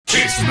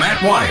It's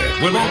Matt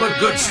Wyatt with all the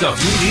good stuff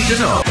you need to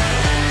know.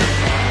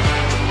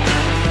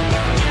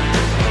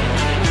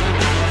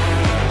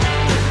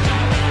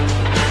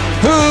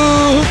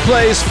 Who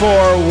plays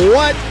for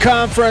what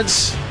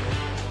conference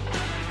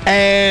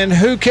and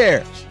who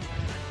cares?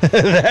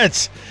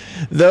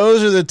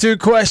 Those are the two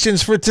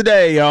questions for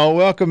today, y'all.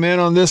 Welcome in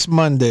on this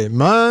Monday.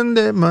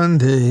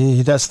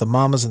 Monday. That's the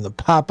mamas and the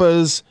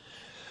papas.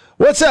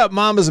 What's up,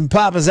 mamas and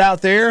papas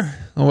out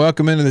there?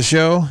 Welcome into the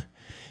show.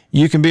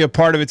 You can be a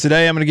part of it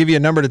today. I'm going to give you a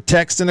number to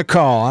text and a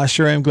call. I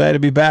sure am glad to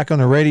be back on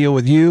the radio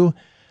with you.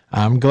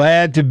 I'm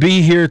glad to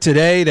be here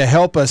today to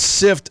help us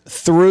sift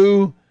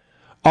through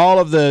all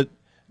of the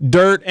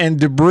dirt and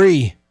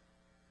debris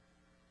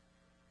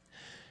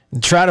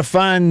and try to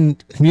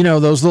find,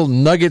 those little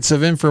nuggets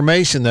of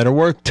information that are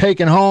worth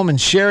taking home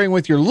and sharing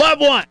with your loved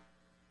one.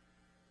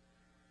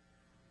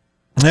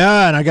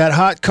 Yeah, and I got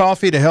hot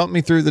coffee to help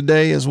me through the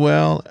day as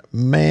well.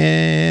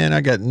 Man,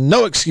 I got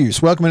no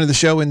excuse. Welcome into the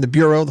show in the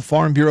Bureau, the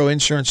Farm Bureau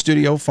Insurance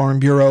Studio. Farm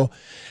Bureau,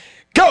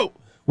 go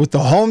with the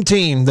home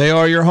team. They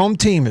are your home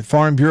team at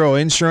Farm Bureau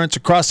Insurance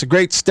across the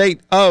great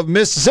state of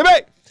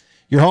Mississippi.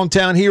 Your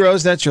hometown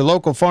heroes, that's your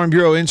local Farm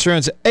Bureau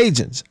Insurance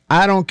agents.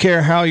 I don't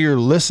care how you're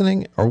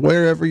listening or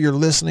wherever you're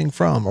listening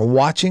from or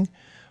watching,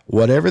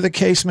 whatever the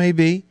case may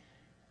be,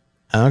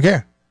 I don't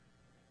care.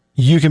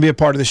 You can be a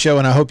part of the show,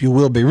 and I hope you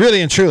will be.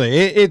 Really and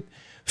truly. You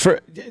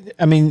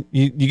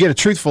get a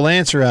truthful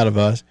answer out of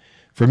us.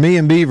 For me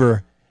and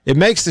Beaver, it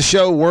makes the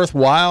show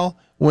worthwhile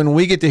when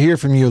we get to hear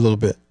from you a little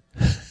bit.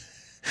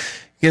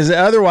 Because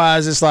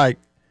otherwise, it's like,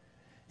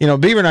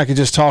 Beaver and I could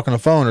just talk on the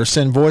phone or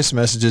send voice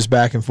messages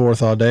back and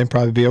forth all day and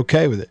probably be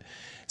okay with it.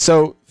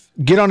 So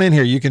get on in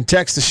here. You can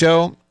text the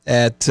show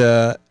at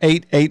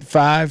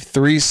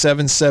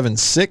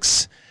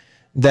 885-3776.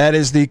 That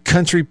is the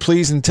Country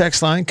Pleasing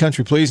text line,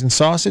 Country Pleasing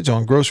sausage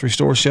on grocery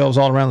store shelves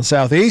all around the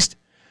Southeast.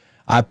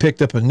 I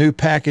picked up a new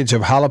package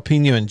of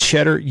jalapeno and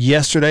cheddar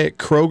yesterday at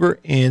Kroger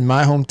in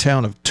my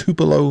hometown of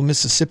Tupelo,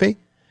 Mississippi.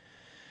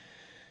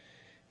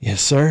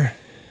 Yes, sir.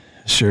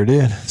 Sure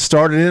did.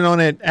 Started in on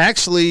it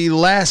actually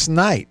last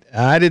night.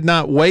 I did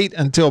not wait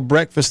until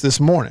breakfast this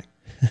morning.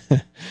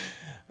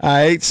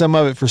 I ate some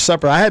of it for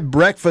supper. I had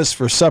breakfast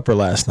for supper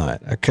last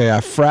night. Okay,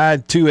 I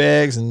fried 2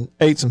 eggs and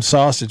ate some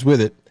sausage with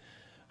it.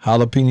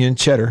 Jalapeno and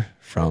cheddar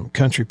from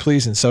Country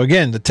Pleasing. So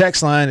again, the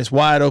text line is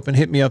wide open.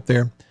 Hit me up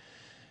there.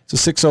 It's a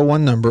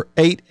 601 number,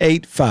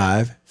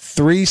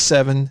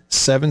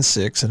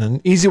 885-3776. And an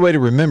easy way to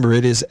remember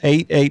it is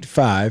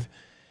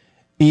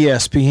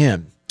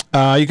 885-ESPN.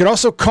 You can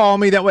also call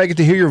me. That way I get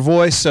to hear your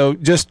voice. So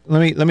just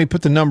let me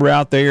put the number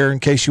out there in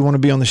case you want to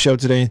be on the show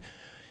today.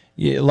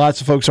 Lots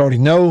of folks already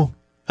know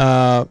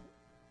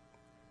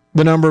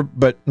the number,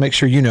 but make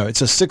sure you know.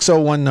 It's a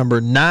 601 number,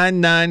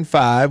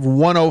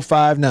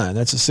 995-1059.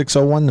 That's a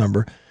 601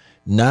 number,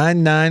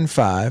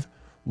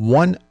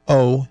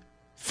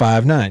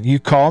 995-1059. You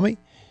call me.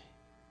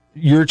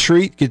 Your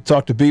treat. Get to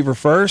talk to Beaver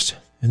first,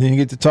 and then you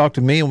get to talk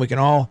to me, and we can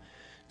all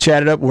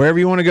chat it up wherever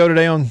you want to go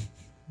today on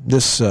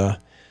this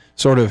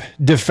sort of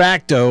de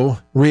facto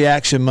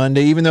Reaction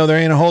Monday, even though there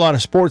ain't a whole lot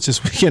of sports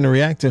this weekend to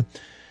react to.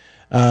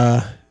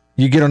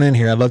 You get on in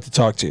here. I'd love to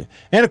talk to you.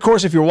 And, of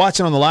course, if you're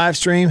watching on the live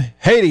stream,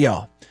 hey to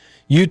y'all.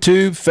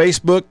 YouTube,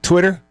 Facebook,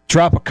 Twitter,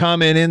 drop a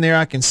comment in there.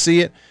 I can see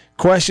it.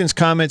 Questions,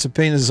 comments,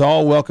 opinions is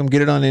all welcome.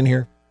 Get it on in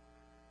here.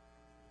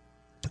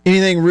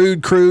 Anything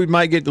rude, crude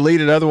might get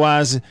deleted.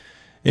 Otherwise,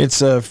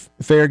 it's a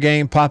fair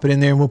game. Pop it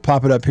in there, and we'll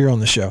pop it up here on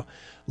the show.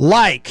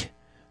 Like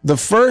the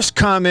first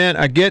comment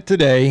I get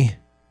today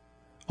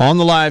on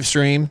the live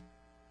stream,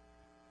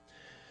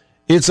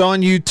 it's on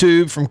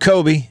YouTube from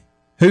Kobe,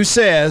 who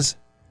says,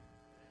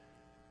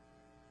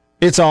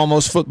 it's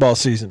almost football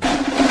season. Boy,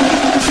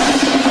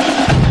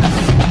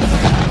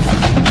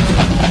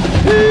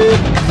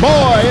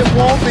 it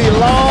won't be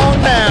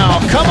long now.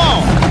 Come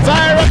on,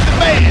 fire up the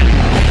band.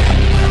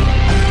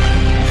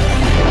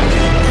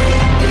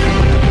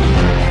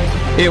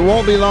 It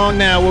won't be long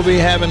now. We'll be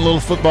having a little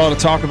football to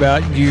talk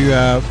about.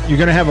 You're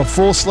going to have a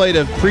full slate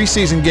of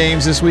preseason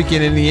games this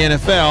weekend in the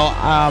NFL.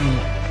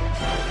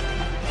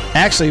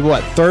 Actually,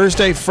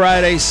 Thursday,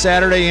 Friday,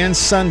 Saturday, and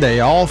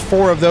Sunday. All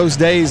 4 of those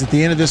days at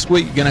the end of this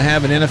week, you're going to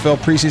have an NFL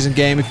preseason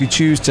game if you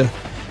choose to,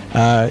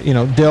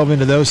 delve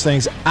into those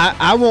things.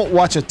 I won't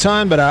watch a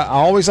ton, but I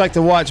always like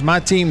to watch my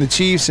team, the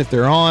Chiefs, if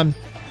they're on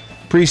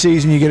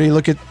preseason. You get to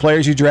look at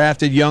players you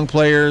drafted, young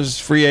players,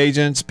 free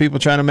agents, people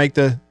trying to make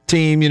the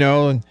team,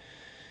 and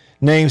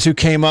names who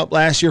came up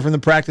last year from the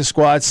practice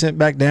squad, sent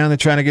back down. They're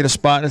trying to get a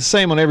spot. It's the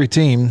same on every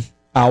team.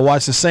 I'll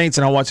watch the Saints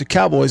and I'll watch the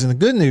Cowboys. And the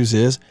good news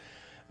is,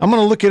 I'm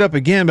going to look it up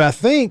again, but I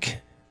think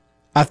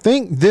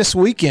this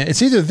weekend,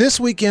 it's either this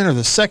weekend or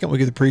the second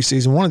week of the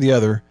preseason, one or the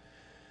other,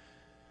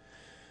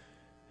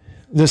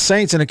 the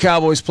Saints and the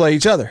Cowboys play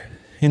each other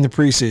in the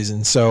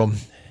preseason. So,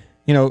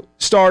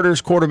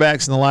 starters,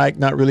 quarterbacks, and the like,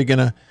 not really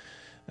going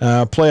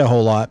to play a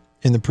whole lot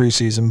in the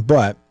preseason,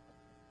 but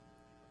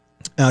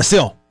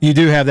still, you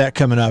do have that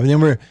coming up. And then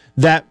we're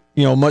that,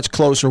 much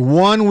closer,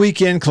 one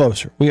weekend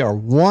closer. We are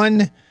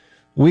one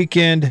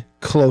weekend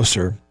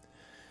closer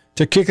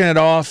to kicking it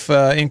off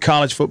in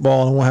college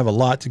football, and we'll have a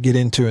lot to get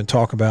into and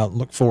talk about and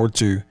look forward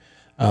to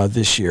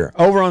this year.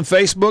 Over on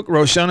Facebook,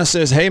 Roshana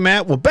says, "Hey,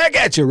 Matt." Well, back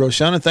at you,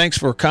 Roshana. Thanks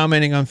for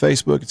commenting on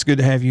Facebook. It's good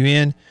to have you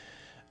in.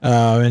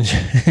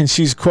 And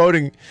she's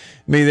quoting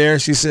me there.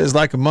 She says,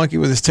 "Like a monkey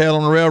with his tail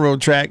on a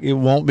railroad track, it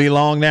won't be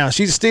long now."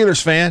 She's a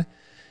Steelers fan.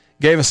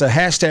 Gave us a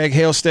hashtag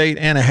Hail State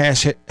and a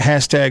hashtag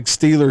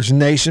Steelers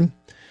Nation.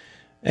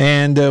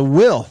 And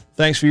Will,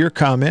 thanks for your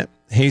comment.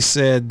 He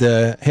said,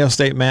 Hail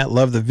State, Matt,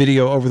 love the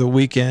video over the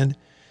weekend.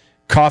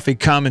 Coffee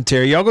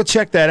commentary. Y'all go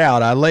check that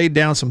out. I laid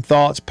down some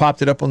thoughts,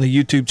 popped it up on the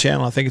YouTube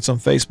channel. I think it's on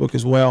Facebook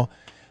as well.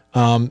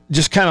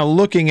 Just kind of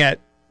looking at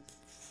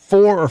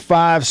 4 or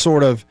 5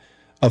 sort of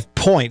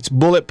points,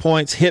 bullet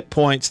points, hit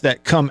points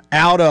that come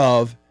out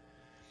of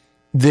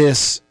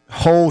this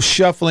whole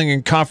shuffling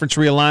and conference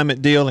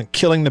realignment deal and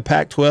killing the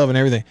Pac-12 and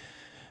everything.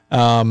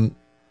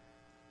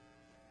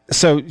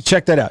 So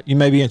check that out. You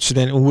may be interested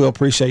in it, and we'll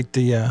appreciate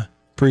the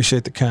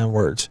kind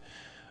words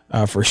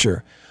for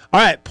sure. All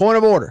right, point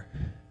of order.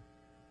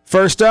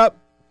 First up,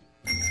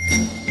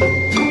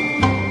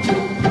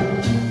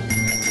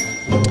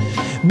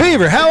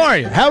 Beaver, how are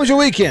you? How was your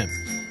weekend?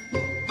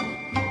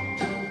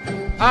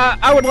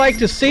 I would like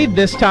to seed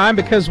this time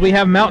because we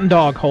have Mountain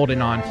Dog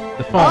holding on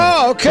the phone.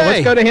 Oh, okay. So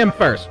let's go to him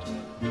first.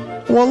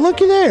 Well,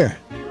 looky there.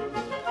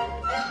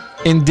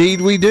 Indeed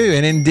we do.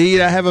 And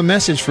indeed I have a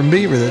message from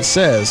Beaver that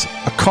says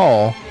a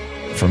call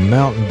from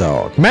Mountain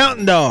Dog.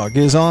 Mountain Dog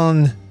is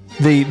on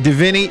the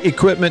Davini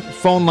Equipment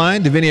phone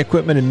line, Davini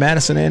Equipment in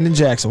Madison and in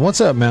Jackson.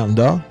 What's up, Mountain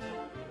Dog?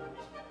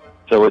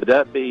 So would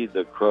that be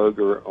the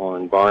Kroger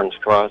on Barnes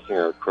Crossing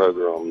or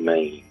Kroger on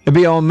Main? It'd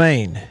be on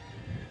Main.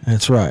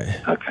 That's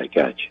right. Okay,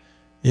 gotcha.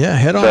 Yeah,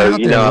 head on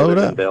out there, load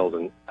up.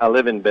 I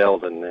live in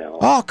Belden now.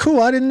 Oh,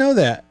 cool. I didn't know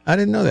that.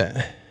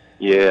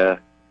 Yeah.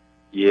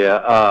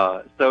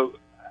 So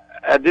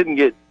I didn't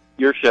get,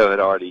 your show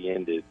had already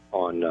ended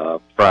on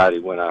Friday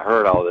when I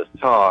heard all this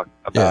talk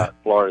about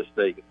Florida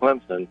State and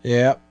Clemson.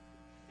 Yeah.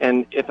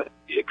 And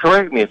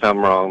correct me if I'm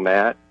wrong,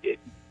 Matt,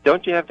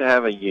 don't you have to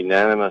have a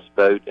unanimous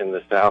vote in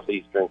the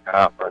Southeastern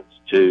Conference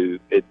to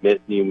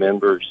admit new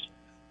members?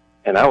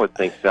 And I would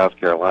think South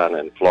Carolina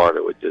and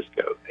Florida would just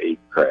go ape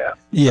crap.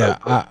 Yeah.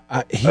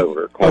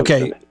 Over Clemson.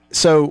 Okay,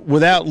 so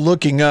without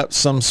looking up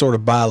some sort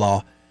of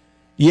bylaw,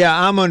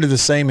 I'm under the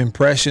same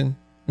impression,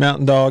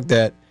 Mountain Dog,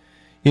 that,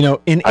 I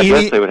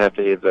guess they would have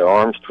to have their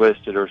arms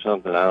twisted or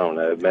something. I don't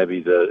know. Maybe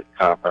the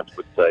conference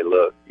would say,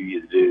 look, you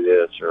either do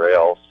this or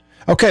else.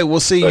 Okay, well,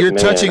 see, you're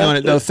touching on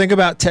it, though. Think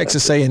about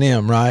Texas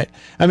A&M, right?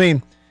 I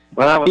mean,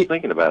 well, I was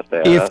thinking about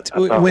that.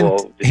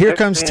 Here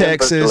comes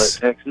Texas.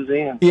 Texas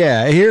in.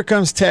 Yeah, here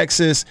comes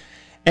Texas,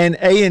 and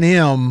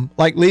A&M,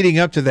 like leading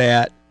up to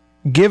that,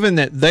 given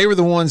that they were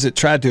the ones that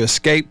tried to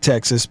escape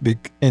Texas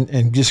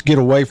and just get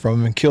away from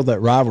them and kill that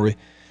rivalry,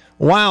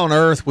 why on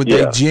earth would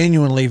they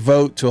genuinely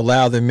vote to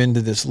allow them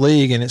into this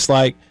league? And it's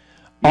like,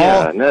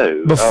 I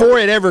know. Before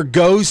it ever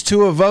goes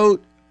to a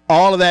vote,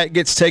 all of that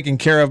gets taken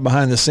care of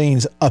behind the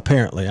scenes,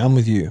 apparently. I'm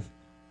with you.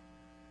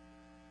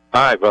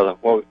 All right, brother.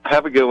 Well,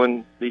 have a good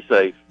one. Be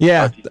safe.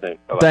 Yeah.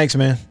 Thanks,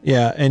 man.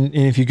 Yeah, and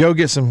if you go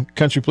get some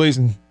country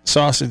pleasing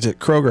sausage at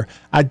Kroger,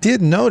 I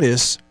did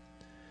notice,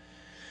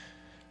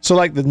 so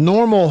like the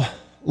normal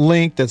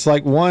length, that's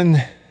like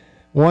one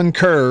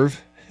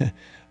curve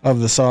of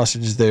the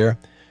sausages there,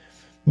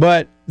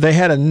 but they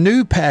had a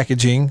new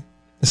packaging.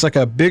 It's like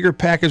a bigger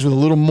package with a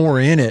little more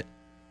in it,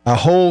 a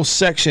whole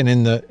section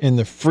in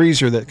the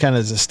freezer that kind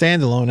of is a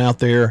standalone out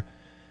there,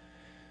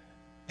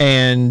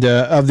 and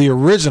of the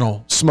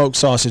original smoked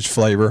sausage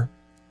flavor,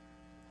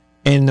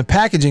 and the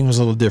packaging was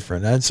a little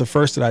different. That's the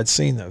first that I'd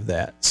seen of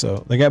that.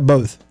 So they got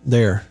both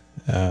there,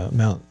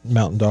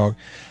 Mountain Dog.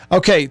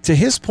 Okay, to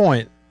his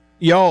point,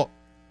 y'all,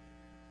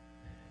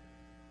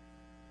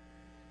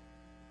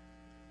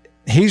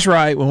 he's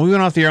right. When we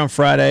went off the air on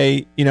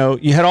Friday,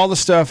 you had all the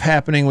stuff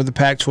happening with the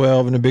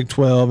Pac-12 and the Big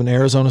 12 and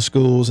Arizona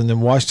schools, and then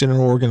Washington and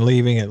Oregon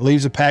leaving. It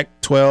leaves the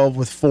Pac-12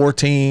 with 4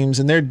 teams,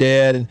 and they're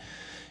dead, and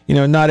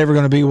not ever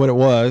going to be what it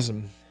was,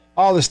 and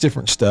all this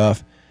different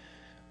stuff.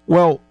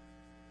 Well,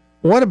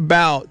 what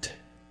about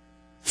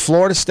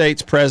Florida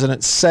State's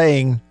president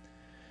saying,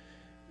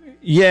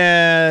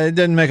 it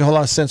doesn't make a whole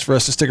lot of sense for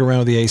us to stick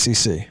around with the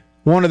ACC?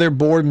 One of their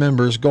board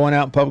members going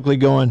out publicly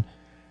going,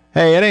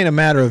 hey, it ain't a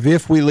matter of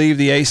if we leave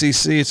the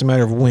ACC, it's a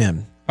matter of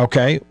when.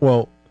 Okay,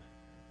 well,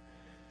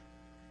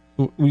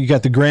 you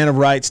got the grant of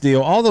rights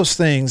deal, all those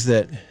things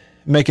that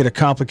make it a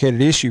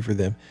complicated issue for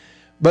them.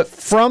 But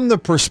from the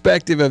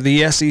perspective of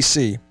the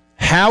SEC,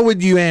 how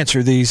would you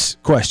answer these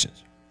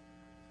questions?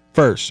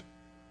 First,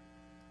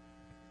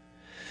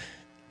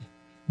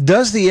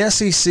 does the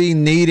SEC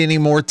need any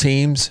more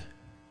teams?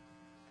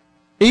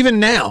 Even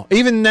now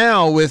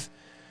with,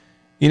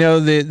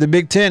 the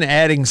Big Ten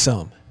adding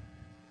some.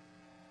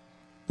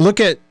 Look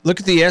at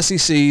the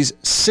SEC's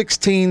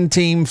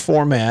 16-team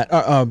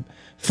format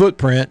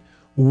footprint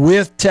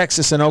with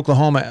Texas and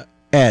Oklahoma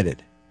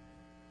added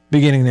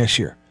beginning next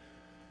year.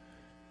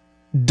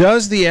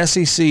 Does the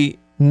SEC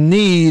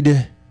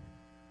need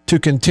to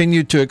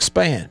continue to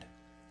expand?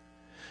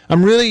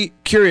 I'm really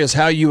curious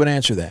how you would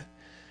answer that.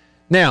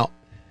 Now,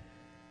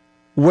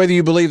 whether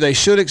you believe they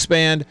should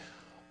expand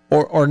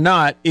or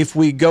not, if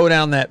we go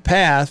down that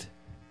path,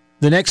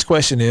 the next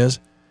question is,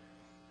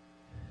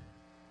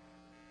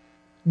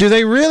 do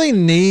they really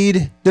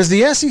need, does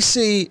the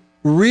SEC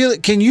really,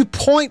 can you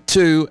point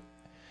to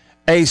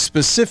a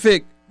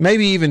specific,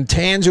 maybe even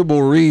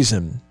tangible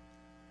reason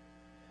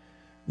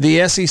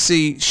the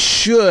SEC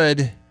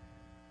should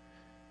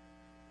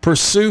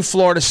pursue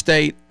Florida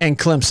State and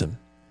Clemson?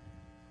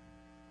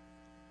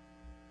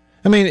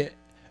 I mean,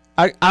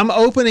 I'm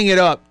opening it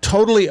up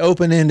totally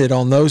open-ended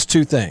on those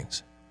two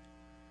things.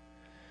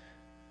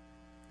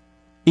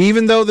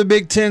 Even though the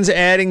Big Ten's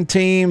adding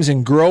teams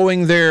and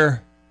growing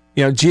their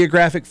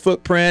geographic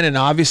footprint, and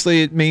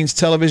obviously it means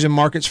television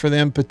markets for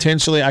them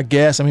potentially, I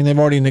guess. I mean, they've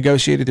already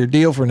negotiated their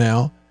deal for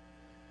now.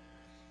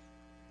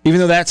 Even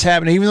though that's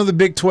happening, even though the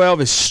Big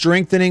 12 is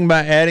strengthening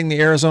by adding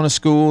the Arizona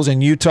schools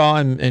and Utah,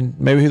 and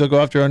maybe they'll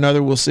go after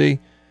another, we'll see.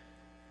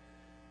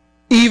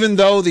 Even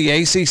though the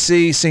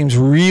ACC seems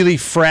really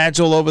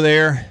fragile over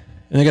there,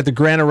 and they got the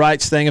grant of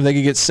rights thing, if they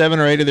could get 7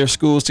 or 8 of their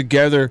schools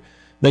together,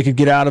 they could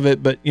get out of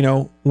it. But,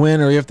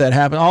 when or if that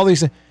happens, all these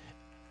things.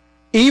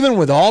 Even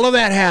with all of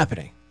that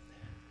happening,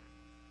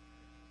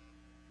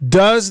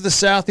 does the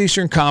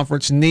Southeastern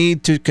Conference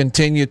need to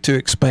continue to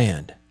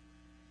expand?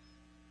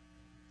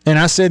 And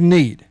I said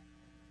need.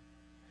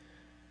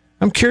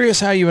 I'm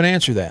curious how you would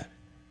answer that.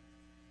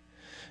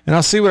 And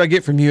I'll see what I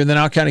get from you, and then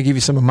I'll kind of give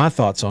you some of my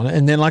thoughts on it.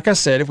 And then, like I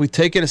said, if we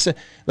take it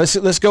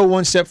let's go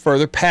one step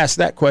further past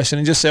that question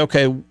and just say,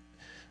 okay,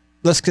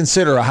 let's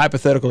consider a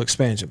hypothetical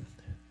expansion.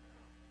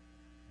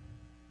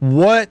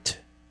 What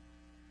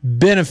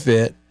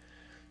benefit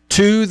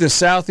to the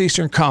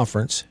Southeastern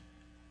Conference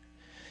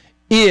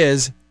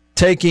is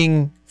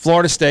taking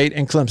Florida State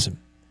and Clemson?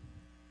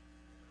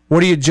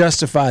 What do you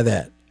justify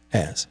that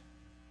as?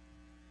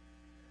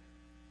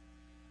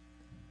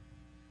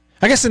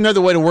 I guess another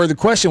way to word the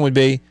question would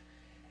be,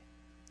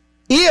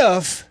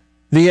 if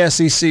the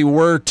SEC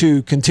were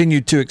to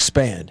continue to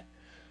expand,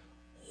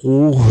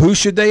 who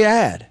should they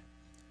add?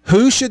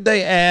 Who should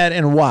they add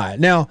and why?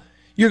 Now,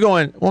 you're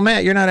going, well,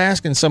 Matt, you're not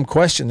asking some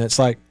question that's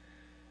like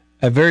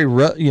a very,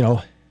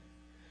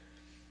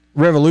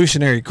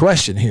 revolutionary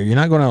question here. You're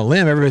not going on a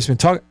limb. Everybody's been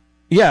talking.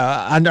 Yeah,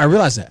 I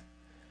realize that.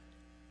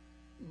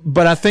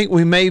 But I think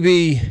we may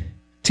be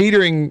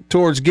teetering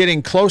towards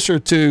getting closer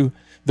to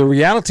the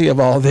reality of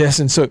all this,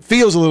 and so it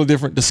feels a little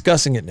different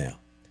discussing it now.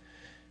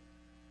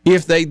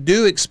 If they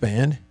do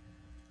expand,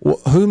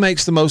 who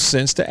makes the most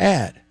sense to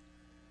add?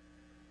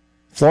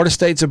 Florida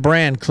State's a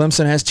brand.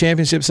 Clemson has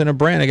championships in a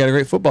brand. They got a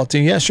great football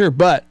team. Yeah, sure,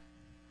 but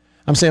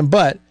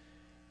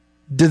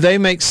do they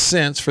make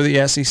sense for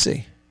the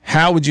SEC?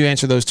 How would you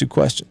answer those two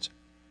questions?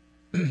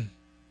 And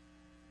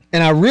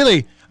I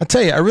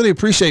tell you, I really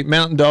appreciate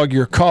Mountain Dog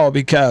your call,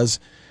 because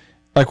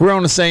we're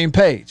on the same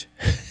page.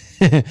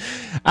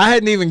 I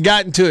hadn't even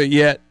gotten to it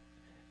yet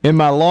in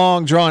my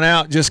long, drawn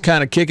out, just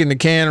kind of kicking the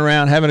can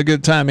around, having a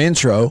good time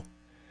intro.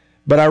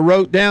 But I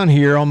wrote down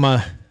here on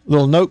my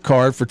little note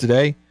card for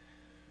today,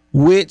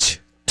 which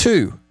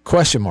two, ?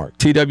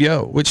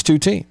 TWO, which two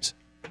teams?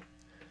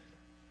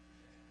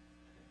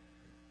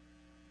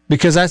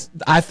 Because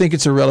I think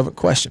it's a relevant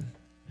question.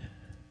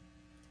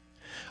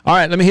 All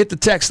right, let me hit the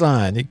text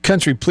line, the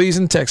country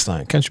pleasing text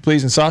line. Country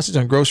pleasing sausage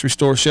on grocery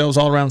store shelves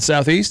all around the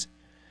Southeast.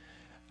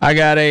 I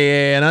got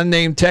an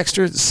unnamed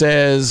texter that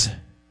says,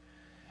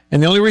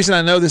 and the only reason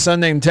I know this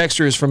unnamed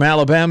texter is from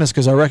Alabama is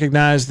because I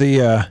recognize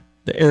the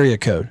area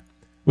code,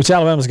 which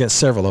Alabama's got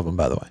several of them,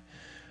 by the way.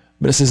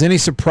 But it says, any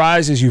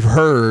surprises you've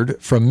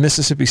heard from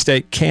Mississippi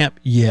State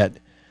camp yet?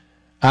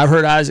 I've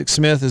heard Isaac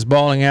Smith is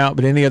balling out,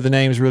 but any of the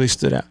names really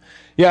stood out.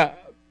 Yeah,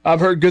 I've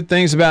heard good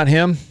things about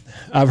him.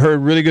 I've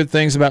heard really good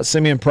things about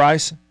Simeon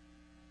Price,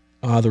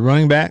 the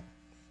running back.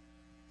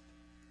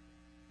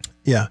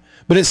 Yeah,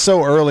 but it's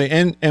so early.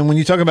 And when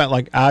you talk about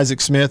like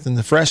Isaac Smith and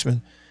the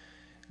freshmen,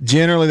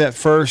 generally that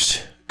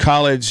first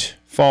college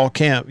fall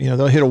camp,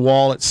 they'll hit a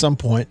wall at some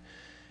point,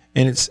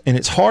 and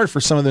it's hard for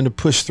some of them to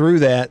push through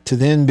that to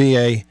then be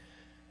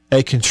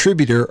a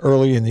contributor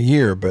early in the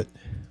year, but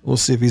we'll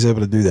see if he's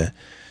able to do that.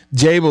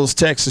 Jables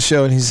texts the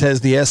show, and he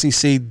says the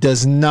SEC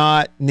does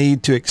not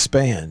need to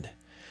expand.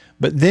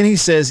 But then he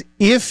says,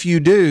 if you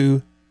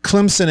do,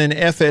 Clemson and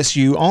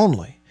FSU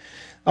only.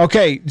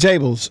 Okay,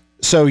 Jables,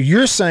 so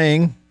you're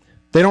saying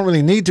they don't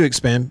really need to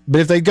expand, but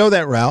if they go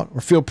that route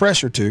or feel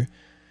pressure to,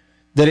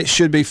 that it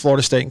should be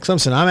Florida State and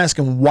Clemson. I'm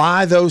asking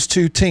why those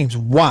two teams.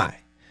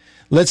 Why?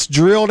 Let's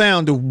drill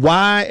down to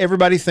why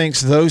everybody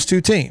thinks those two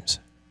teams.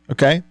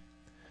 Okay?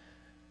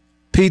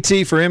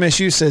 PT for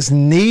MSU says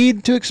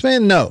need to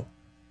expand? No.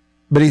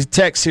 But he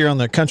texts here on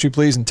the country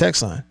pleasing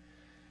text line.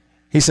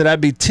 He said, I'd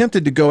be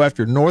tempted to go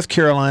after North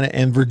Carolina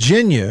and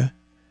Virginia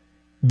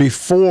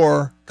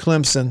before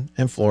Clemson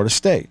and Florida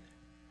State.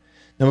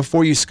 Now,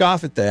 before you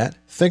scoff at that,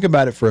 think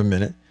about it for a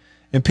minute.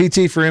 And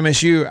PT for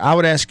MSU, I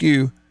would ask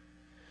you,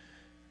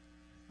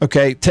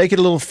 okay, take it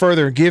a little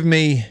further. Give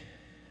me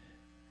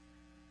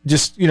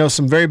just,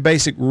 some very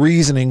basic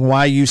reasoning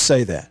why you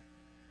say that.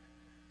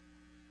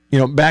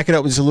 back it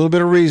up with just a little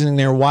bit of reasoning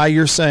there why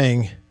you're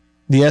saying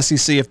the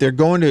SEC, if they're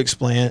going to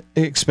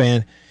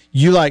expand,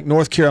 you like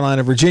North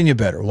Carolina, Virginia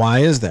better. Why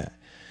is that?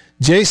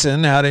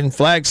 Jason out in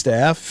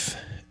Flagstaff,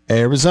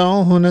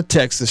 Arizona,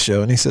 texts the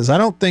show, and he says, I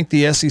don't think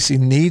the SEC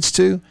needs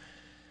to,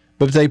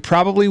 but they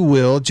probably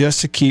will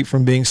just to keep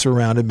from being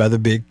surrounded by the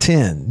Big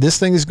Ten. This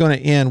thing is going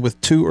to end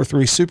with 2 or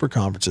 3 super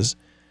conferences,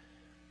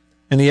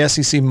 and the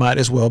SEC might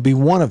as well be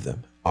one of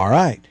them. All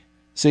right.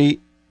 See,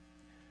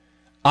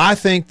 I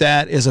think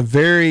that is a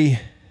very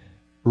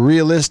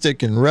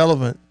realistic and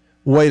relevant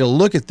way to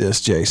look at this,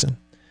 Jason,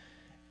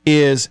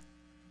 is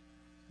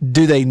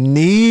do they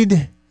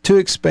need to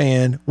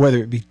expand, whether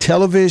it be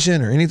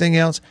television or anything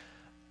else?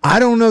 I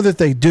don't know that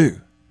they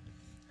do.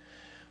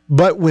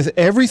 But with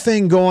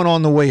everything going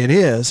on the way it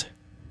is,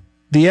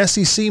 the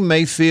SEC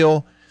may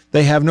feel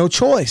they have no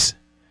choice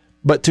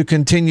but to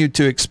continue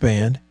to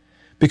expand,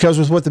 because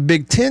with what the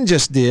Big Ten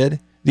just did,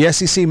 the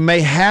SEC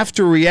may have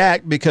to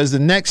react because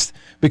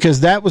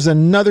that was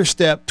another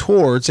step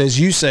towards, as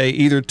you say,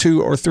 either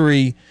 2 or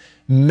 3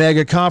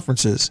 mega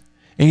conferences,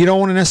 and you don't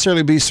want to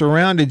necessarily be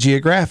surrounded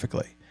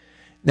geographically.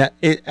 Now,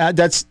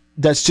 that's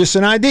just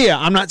an idea.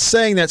 I'm not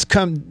saying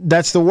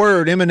that's the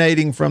word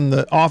emanating from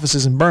the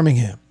offices in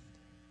Birmingham.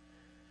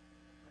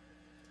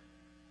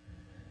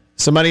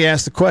 Somebody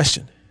asked the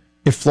question: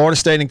 if Florida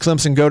State and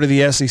Clemson go to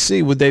the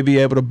SEC, would they be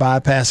able to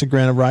bypass a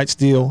grant of rights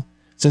deal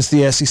since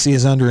the SEC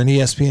is under an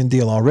ESPN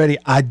deal already?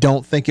 I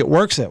don't think it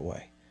works that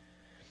way,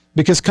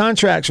 because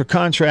contracts are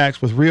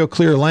contracts with real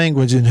clear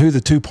language and who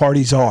the two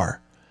parties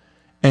are.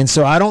 And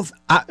so I don't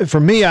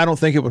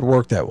think it would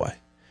work that way.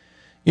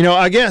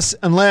 I guess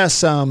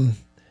unless,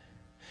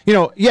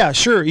 yeah,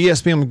 sure,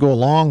 ESPN would go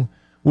along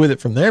with it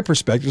from their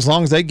perspective as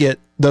long as they get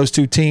those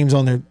 2 teams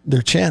on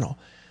their channel.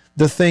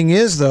 The thing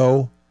is,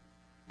 though,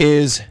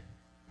 is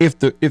if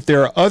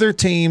there are other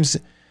teams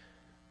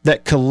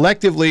that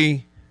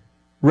collectively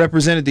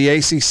represented the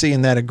ACC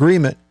in that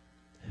agreement,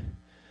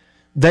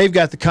 they've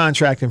got the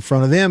contract in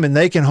front of them and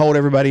they can hold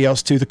everybody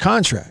else to the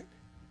contract.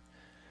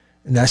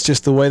 And that's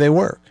just the way they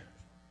work.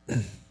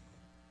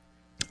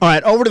 All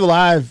right, over to the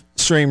live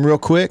stream real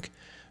quick.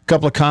 A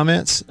couple of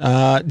comments.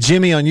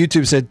 Jimmy on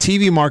YouTube said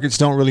TV markets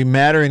don't really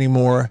matter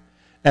anymore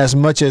as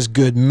much as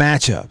good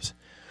matchups.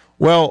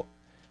 Well,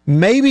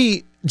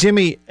 maybe,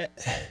 Jimmy,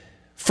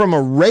 from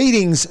a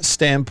ratings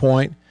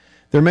standpoint,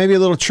 there may be a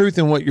little truth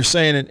in what you're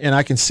saying, and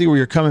I can see where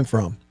you're coming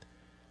from.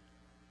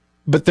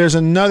 But there's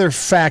another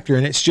factor,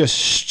 and it's just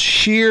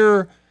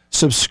sheer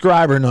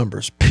subscriber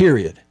numbers,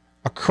 period,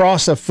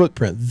 across a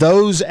footprint.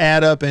 Those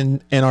add up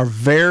and are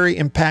very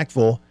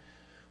impactful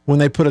when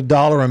they put a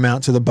dollar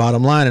amount to the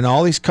bottom line, and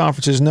all these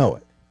conferences know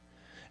it.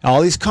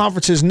 All these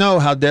conferences know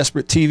how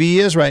desperate TV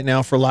is right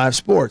now for live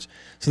sports,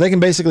 so they can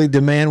basically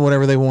demand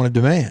whatever they want to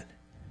demand.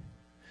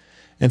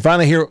 And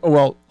finally here,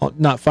 well,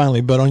 not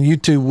finally, but on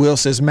YouTube, Will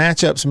says,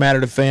 matchups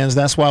matter to fans.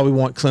 That's why we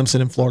want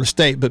Clemson and Florida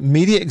State. But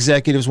media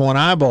executives want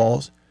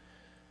eyeballs.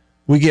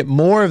 We get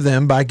more of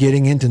them by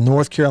getting into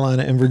North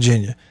Carolina and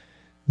Virginia.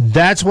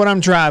 That's what I'm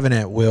driving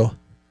at, Will.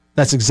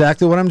 That's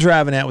exactly what I'm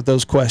driving at with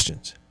those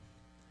questions.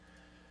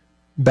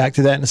 Back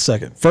to that in a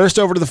second. First,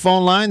 over to the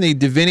phone line, the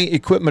Davini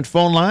Equipment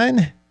phone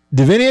line.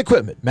 Davini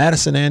Equipment,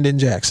 Madison and in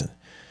Jackson.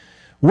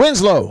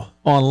 Winslow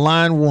on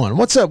line 1.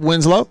 What's up,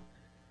 Winslow?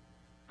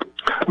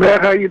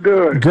 Matt, how you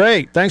doing?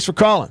 Great. Thanks for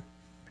calling.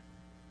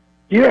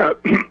 Yeah,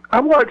 I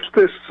watched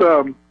this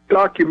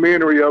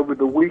documentary over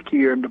the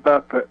weekend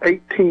about the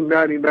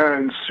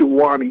 1899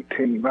 Sewanee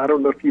team. I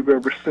don't know if you've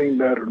ever seen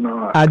that or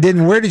not. I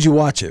didn't. Where did you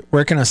watch it?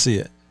 Where can I see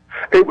it?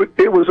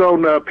 It was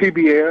on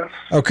PBS.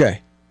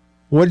 Okay.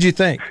 What did you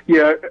think?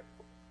 Yeah.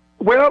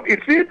 Well,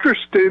 it's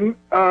interesting,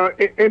 and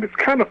it's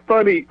kind of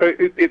funny.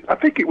 I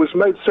think it was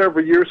made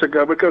several years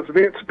ago because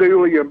Vince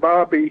Dooley and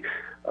Bobby,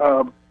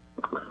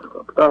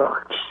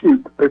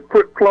 they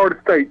put Florida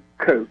State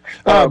coach.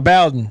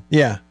 Bowden,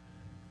 yeah.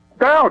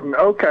 Bowden,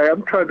 okay.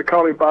 I'm trying to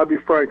call him Bobby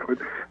Franklin.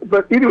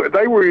 But anyway,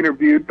 they were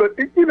interviewed. But,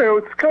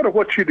 it's kind of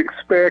what you'd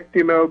expect,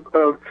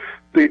 of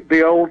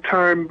the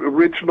old-time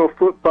original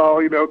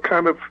football,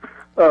 kind of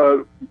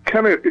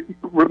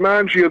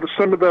reminds you of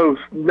some of those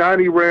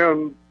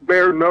 90-round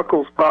bare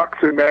knuckles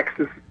boxing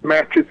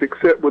matches,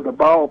 except with a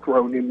ball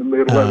thrown in the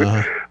middle of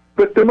it.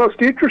 But the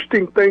most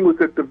interesting thing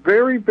was at the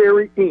very,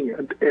 very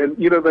end, and,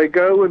 they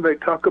go and they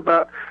talk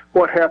about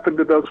what happened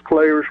to those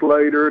players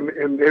later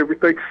and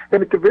everything.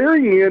 And at the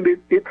very end,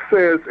 it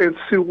says, and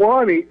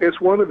Sewanee, as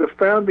one of the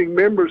founding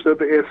members of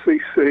the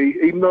SEC,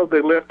 even though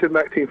they left in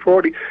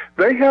 1940,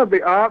 they have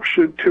the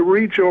option to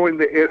rejoin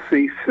the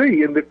SEC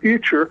in the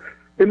future.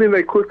 And then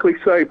they quickly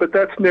say, but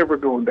that's never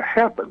going to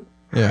happen.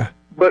 Yeah.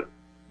 But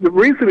the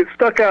reason it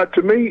stuck out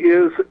to me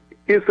is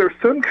there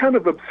some kind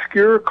of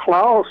obscure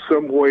clause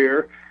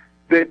somewhere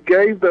that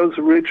gave those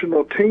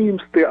original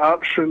teams the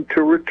option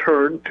to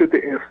return to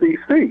the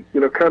SEC,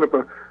 kind of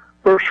a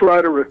first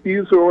right of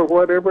refusal or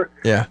whatever.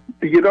 Yeah.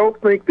 You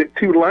don't think that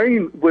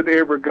Tulane would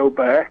ever go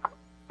back,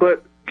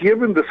 but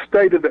given the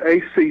state of the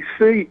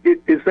ACC,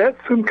 is that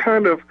some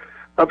kind of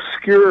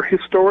obscure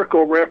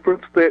historical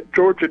reference that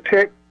Georgia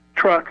Tech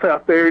trots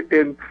out there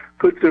and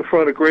puts in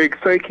front of Greg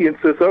Sankey and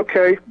says,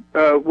 okay,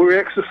 we're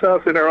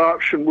exercising our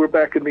option. We're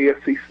back in the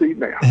SEC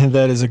now.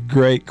 That is a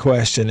great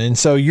question. And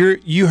so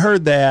you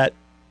heard that,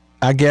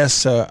 I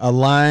guess, a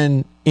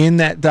line in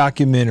that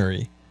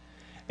documentary.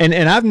 And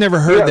I've never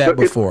heard that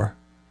before.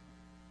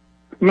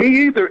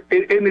 Me either.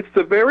 And it's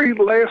the very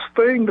last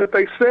thing that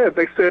they said.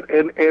 They said,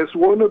 and as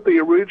one of the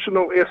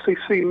original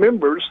SEC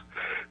members,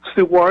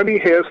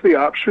 Sewanee has the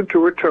option to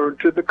return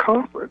to the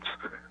conference.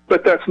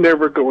 But that's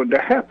never going to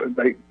happen,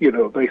 they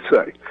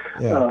say.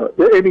 Yeah.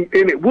 And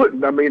it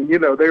wouldn't. I mean,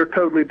 they're a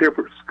totally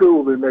different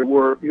school than they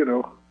were,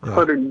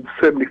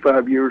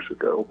 175 years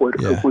ago,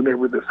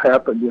 whenever this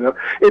happened,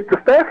 It's a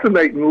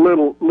fascinating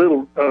little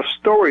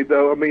story,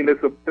 though. I mean,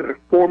 as a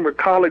former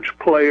college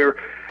player,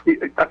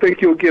 I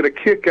think you'll get a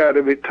kick out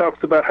of it. It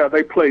talks about how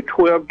they played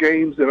 12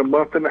 games in a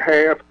month and a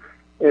half,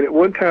 and at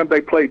one time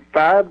they played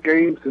 5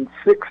 games in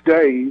 6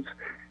 days,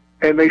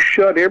 and they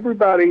shut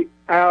everybody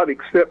out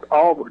except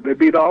Auburn. They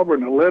beat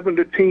Auburn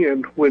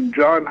 11-10 when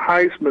John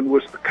Heisman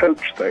was the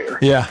coach there.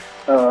 Yeah.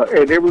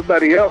 And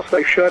everybody else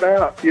they shut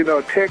out.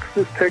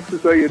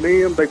 Texas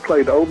A&M. They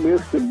played Ole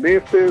Miss and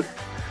Memphis.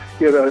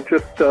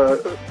 Just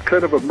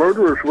kind of a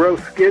murderer's row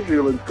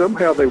schedule, and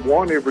somehow they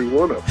won every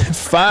one of them.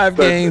 5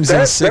 games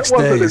in 6 days. That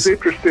wasn't as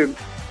interesting.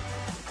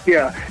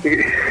 Yeah,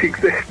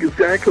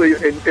 exactly.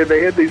 And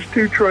they had these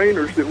 2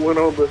 trainers that went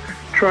on the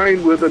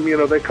train with them.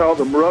 They called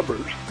them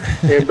rubbers.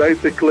 And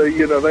basically,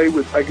 they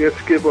would, I guess,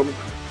 give them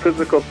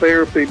physical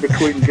therapy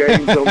between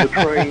games on the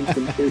trains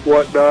and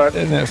whatnot.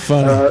 Isn't that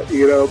funny?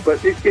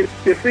 But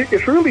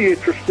it's really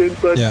interesting.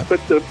 But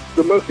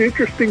the most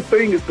interesting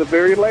thing is the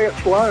very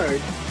last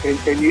line,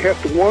 and you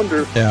have to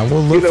wonder. Yeah,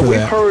 we'll look for that.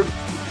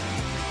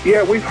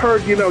 We've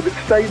heard,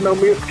 that State and Ole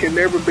Miss can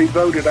never be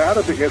voted out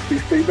of the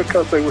SEC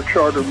because they were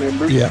charter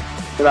members. Yeah.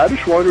 And I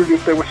just wondered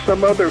if there was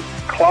some other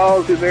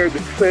clause in there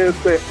that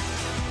says that,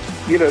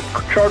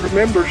 charter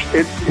members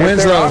at Winslow,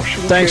 their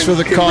option thanks for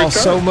the call return.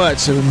 so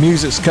much. The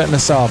music's cutting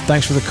us off.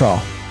 Thanks for the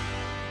call.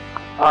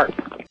 All right.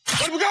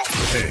 Let we go.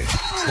 Hey,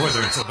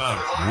 whether it's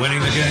about winning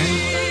the game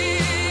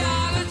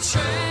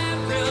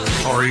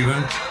or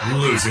even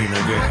losing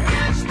the game,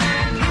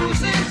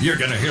 you're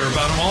going to hear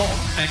about them all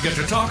and get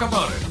to talk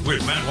about it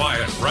with Matt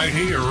Wyatt right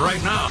here,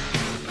 right now.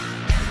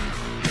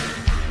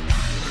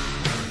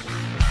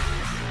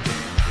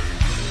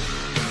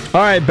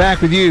 All right,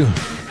 back with you.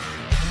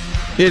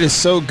 It is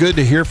so good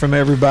to hear from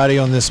everybody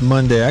on this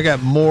Monday. I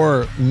got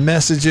more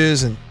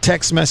messages and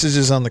text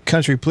messages on the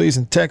Country Please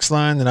and text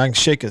line than I can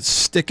shake a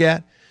stick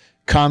at.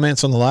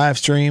 Comments on the live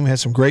stream. Had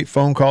some great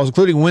phone calls,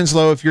 including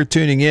Winslow, if you're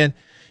tuning in.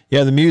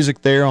 Yeah, the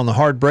music there on the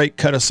hard break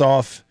cut us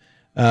off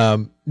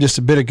just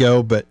a bit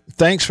ago, but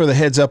thanks for the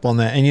heads up on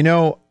that.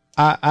 And,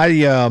 I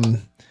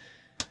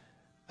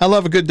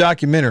love a good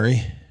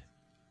documentary.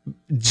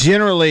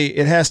 Generally,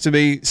 it has to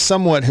be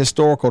somewhat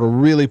historical to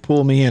really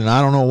pull me in, and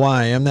I don't know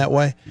why I am that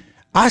way.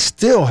 I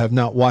still have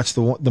not watched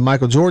the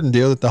Michael Jordan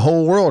deal that the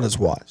whole world has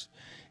watched.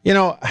 I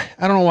don't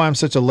know why I'm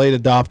such a late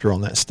adopter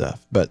on that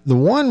stuff, but the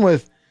one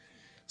with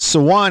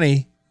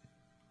Sewanee,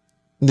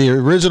 the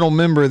original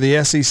member of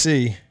the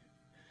SEC,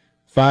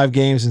 5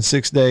 games in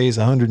 6 days,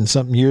 100 and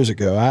something years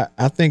ago,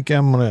 I think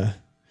I'm going to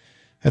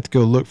have to go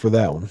look for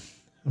that one.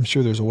 I'm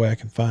sure there's a way I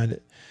can find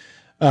it.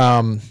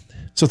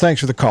 So thanks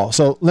for the call.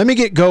 So let me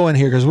get going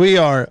here because we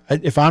are,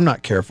 if I'm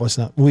not careful, it's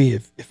not we,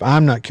 if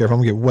I'm not careful,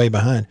 I'm going to get way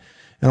behind.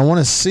 And I want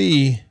to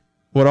see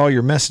what all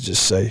your messages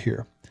say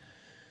here.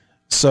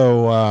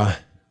 So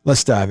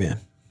let's dive in.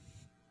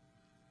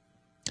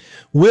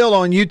 Will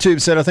on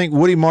YouTube said, I think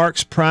Woody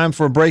Marks primed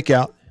for a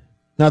breakout.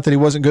 Not that he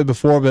wasn't good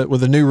before, but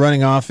with a new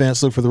running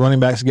offense, look for the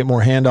running backs to get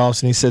more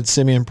handoffs. And he said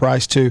Simeon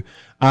Price too.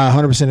 I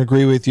 100%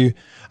 agree with you.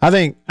 I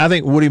think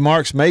Woody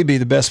Marks may be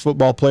the best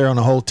football player on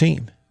the whole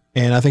team.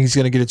 And I think he's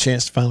going to get a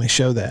chance to finally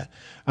show that.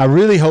 I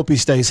really hope he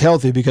stays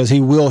healthy because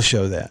he will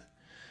show that.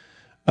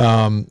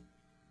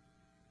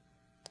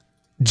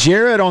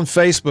 Jared on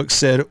Facebook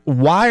said,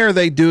 why are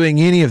they doing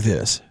any of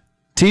this?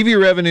 TV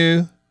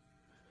revenue,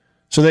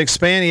 so they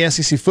expand the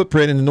SEC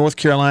footprint into North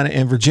Carolina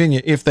and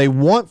Virginia. If they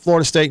want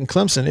Florida State and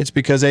Clemson, it's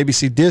because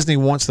ABC Disney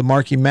wants the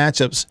marquee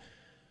matchups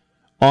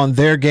on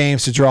their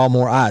games to draw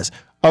more eyes.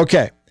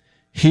 Okay,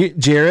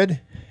 Jared,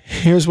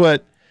 here's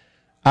what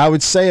I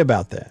would say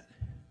about that.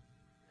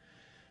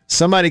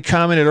 Somebody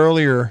commented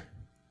earlier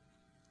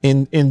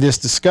in this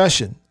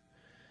discussion.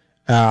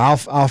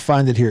 I'll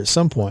find it here at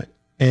some point.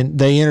 And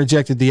they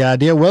interjected the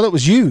idea, well, it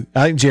was you,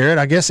 Jared.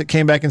 I guess it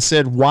came back and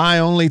said, why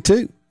only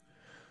 2?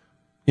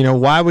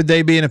 Why would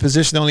they be in a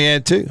position to only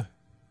add 2?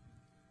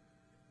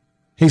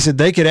 He said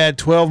they could add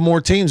 12 more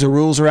teams. The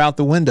rules are out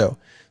the window.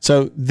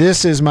 So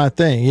this is my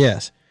thing,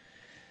 yes.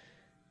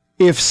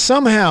 If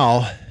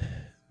somehow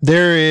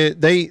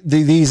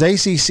these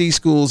ACC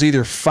schools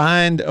either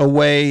find a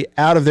way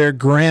out of their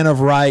grant of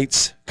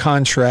rights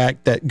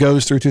contract that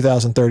goes through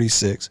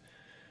 2036,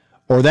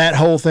 or that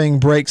whole thing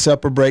breaks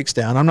up or breaks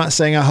down. I'm not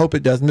saying I hope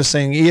it does. I'm just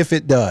saying if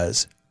it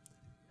does.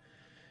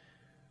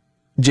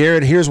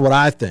 Jared, here's what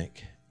I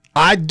think.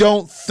 I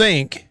don't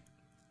think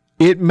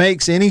it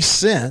makes any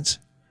sense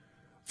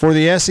for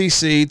the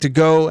SEC to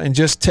go and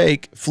just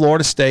take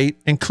Florida State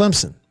and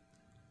Clemson.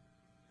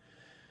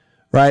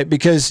 Right?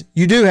 Because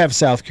you do have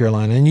South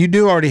Carolina and you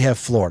do already have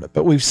Florida.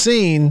 But we've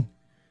seen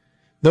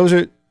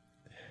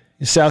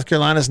South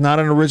Carolina's not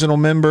an original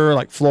member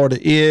like Florida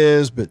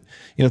is, but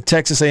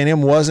Texas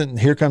A&M wasn't, and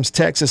here comes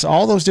Texas,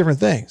 all those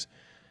different things.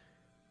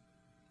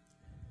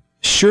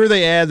 Sure,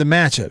 they add the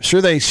matchup.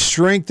 Sure, they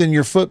strengthen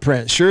your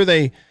footprint. Sure,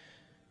 they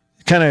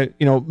kind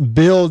of,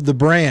 build the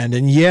brand.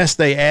 And yes,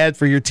 they add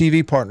for your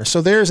TV partner.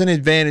 So there's an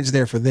advantage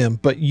there for them.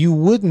 But you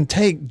wouldn't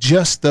take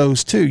just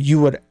those two.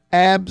 You would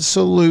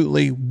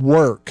absolutely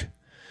work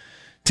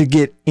to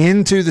get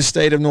into the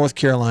state of North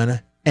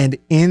Carolina and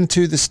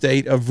into the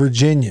state of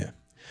Virginia,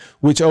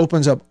 which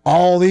opens up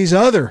all these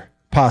other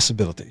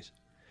possibilities.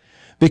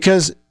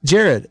 Because,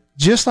 Jared,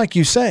 just like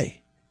you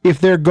say,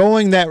 if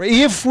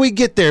we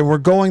get there and we're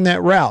going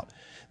that route,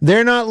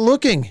 they're not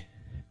looking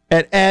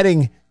at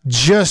adding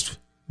just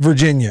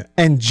Virginia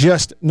and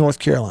just North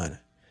Carolina.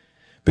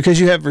 Because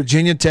you have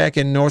Virginia Tech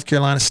and North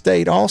Carolina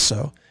State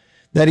also,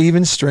 that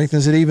even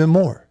strengthens it even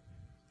more.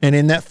 And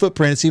in that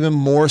footprint, it's even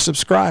more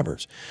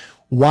subscribers.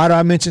 Why do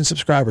I mention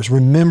subscribers?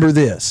 Remember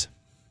this.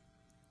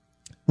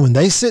 When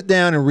they sit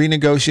down and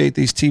renegotiate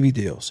these TV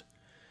deals,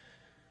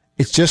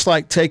 it's just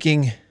like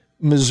taking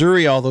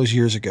Missouri all those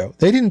years ago.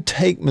 They didn't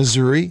take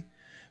Missouri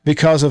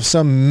because of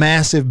some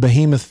massive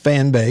behemoth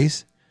fan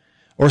base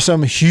or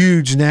some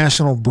huge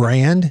national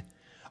brand,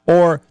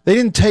 or they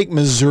didn't take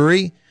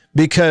Missouri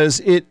because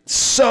it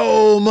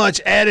so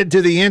much added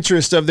to the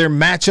interest of their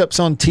matchups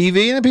on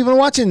TV and people are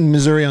watching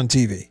Missouri on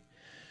TV.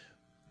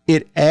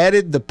 It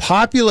added the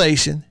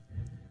population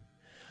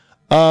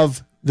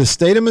of the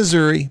state of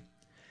Missouri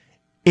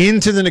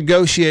into the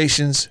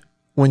negotiations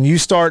when you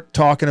start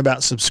talking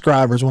about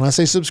subscribers. When I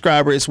say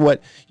subscriber, it's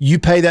what you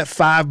pay that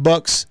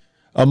 $5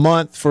 a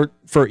month for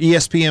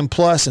ESPN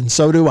Plus, and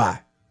so do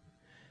I.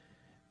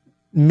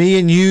 Me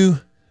and you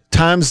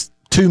times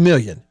 2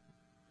 million.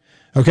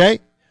 Okay?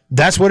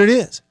 That's what it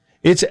is.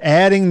 It's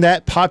adding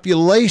that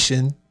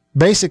population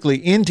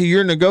basically into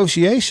your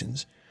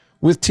negotiations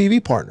with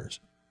TV partners.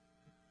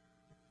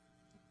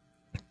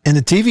 And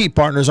the TV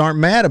partners aren't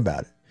mad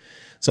about it.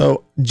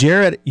 So,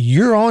 Jared,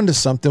 you're on to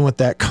something with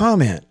that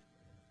comment.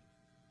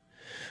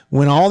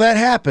 When all that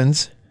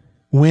happens,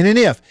 when and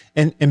if,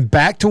 and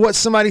back to what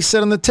somebody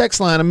said on the text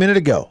line a minute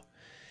ago,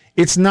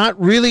 it's not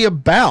really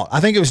about,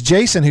 I think it was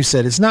Jason who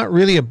said, it's not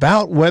really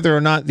about whether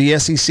or not the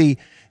SEC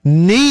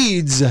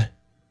needs,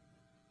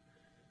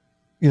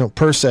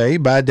 per se,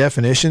 by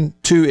definition,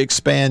 to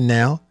expand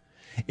now.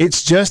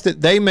 It's just that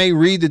they may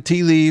read the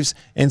tea leaves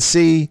and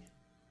see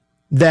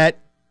that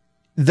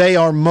they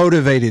are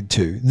motivated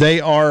to. They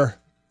are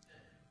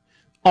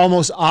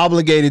almost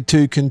obligated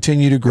to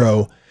continue to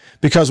grow,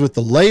 because with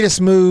the latest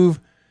move,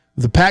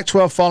 the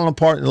Pac-12 falling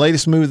apart, and the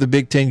latest move of the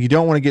Big Ten, you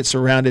don't want to get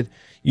surrounded.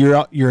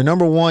 You're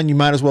number one. You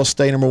might as well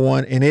stay number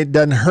one, and it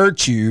doesn't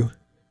hurt you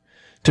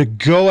to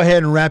go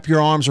ahead and wrap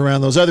your arms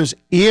around those others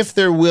if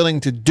they're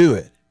willing to do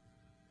it.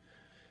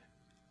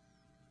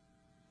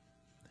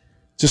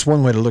 Just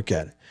one way to look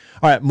at it.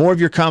 All right, more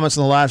of your comments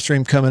on the live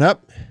stream coming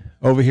up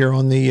over here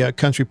on the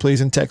Country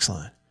Pleasing text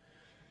line.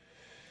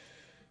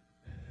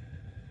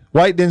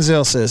 White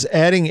Denzel says,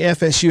 adding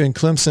FSU and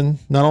Clemson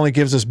not only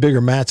gives us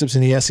bigger matchups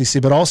in the SEC,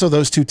 but also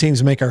those two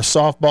teams make our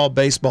softball,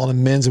 baseball,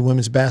 and men's and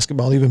women's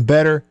basketball even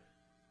better.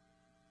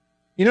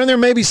 There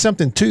may be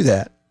something to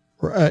that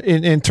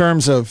in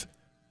terms of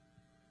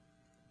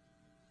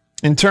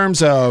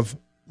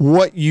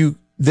what you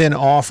then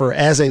offer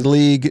as a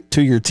league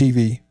to your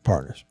TV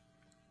partners.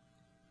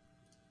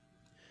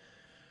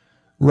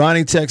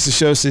 Ronnie texts the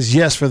show, says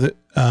yes for the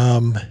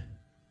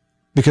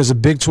because the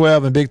Big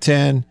 12 and Big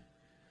 10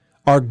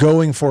 are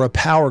going for a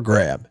power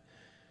grab.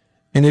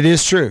 And it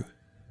is true.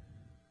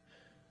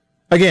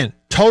 Again,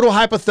 total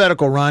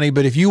hypothetical, Ronnie,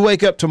 but if you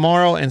wake up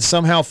tomorrow and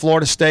somehow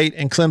Florida State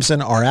and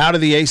Clemson are out of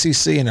the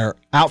ACC and are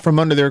out from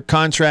under their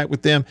contract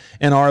with them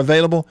and are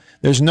available,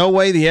 there's no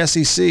way the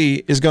SEC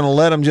is going to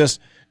let them just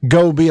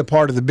go be a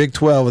part of the Big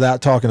 12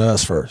 without talking to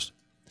us first.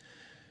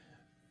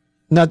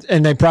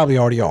 And they probably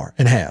already are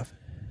and have.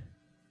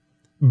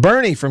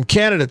 Bernie from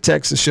Canada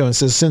texts the show and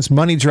says, since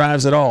money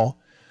drives it all,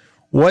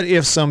 what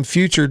if some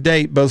future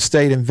date both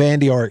State and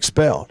Vandy are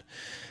expelled?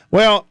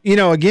 Well,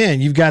 again,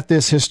 you've got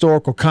this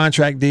historical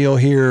contract deal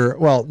here.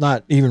 Well,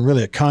 not even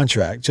really a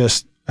contract,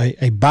 just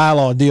a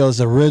bylaw deal as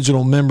the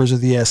original members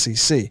of the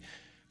SEC.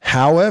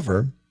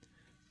 However,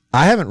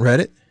 I haven't read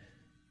it.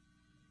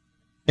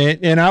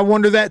 And I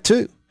wonder that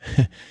too.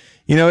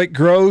 It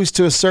grows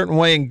to a certain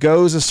way and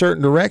goes a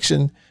certain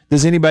direction.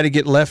 Does anybody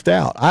get left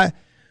out?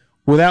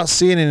 Without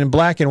seeing it in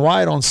black and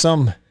white on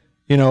some,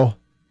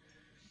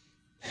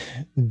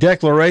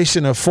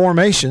 declaration of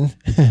formation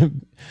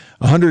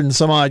 100 and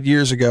some odd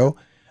years ago,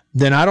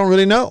 then I don't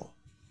really know.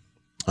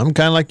 I'm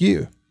kind of like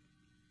you.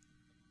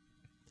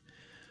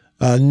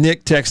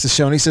 Nick texts the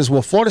show and he says,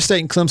 well, Florida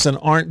State and Clemson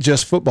aren't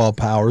just football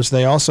powers.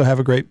 They also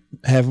have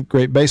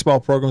great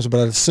baseball programs, but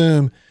I'd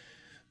assume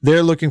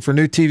They're looking for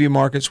new TV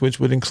markets, which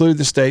would include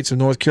the states of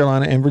North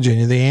Carolina and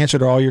Virginia. The answer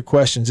to all your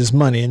questions is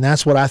money, and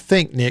that's what I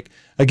think, Nick.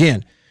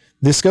 Again,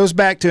 this goes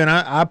back to, and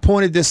I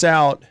pointed this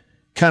out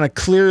kind of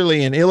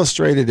clearly and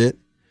illustrated it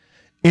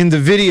in the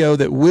video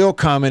that Will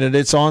commented.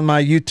 It's on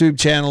my YouTube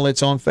channel.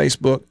 It's on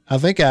Facebook. I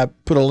think I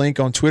put a link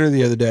on Twitter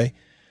the other day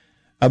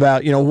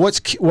about,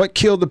 what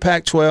killed the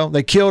Pac-12.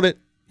 They killed it,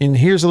 and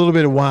here's a little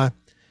bit of why.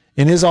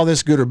 And is all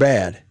this good or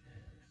bad?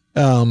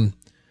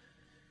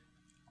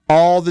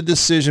 All the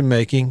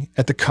decision-making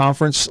at the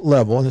conference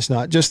level, and it's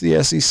not just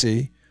the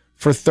SEC,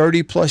 for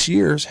 30-plus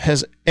years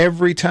has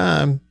every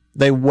time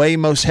they weigh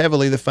most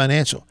heavily the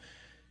financial.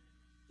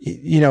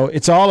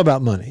 It's all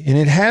about money, and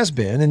it has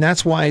been, and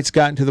that's why it's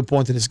gotten to the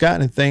point that it's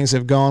gotten, and things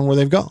have gone where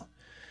they've gone.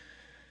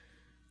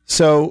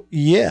 So,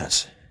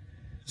 yes.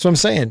 So I'm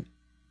saying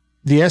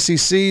the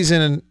SEC's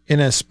in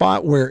a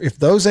spot where if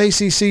those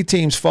ACC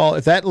teams fall,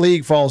 if that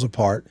league falls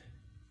apart,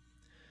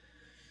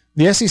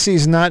 the SEC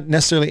is not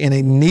necessarily in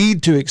a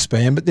need to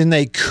expand, but then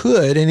they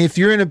could. And if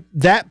you're in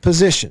that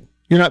position,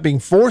 you're not being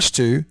forced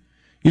to,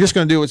 you're just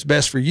going to do what's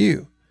best for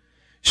you.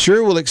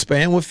 Sure, we'll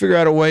expand. We'll figure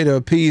out a way to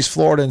appease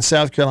Florida and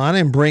South Carolina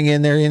and bring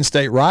in their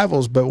in-state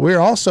rivals, but we're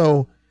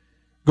also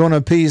going to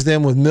appease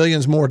them with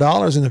millions more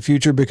dollars in the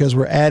future because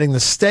we're adding the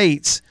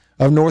states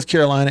of North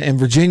Carolina and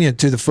Virginia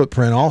to the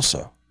footprint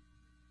also.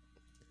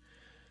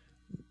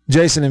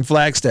 Jason in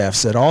Flagstaff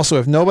said, also,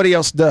 if nobody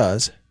else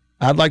does,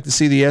 I'd like to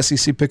see the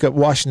SEC pick up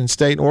Washington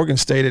State and Oregon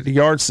State at the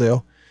yard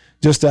sale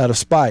just out of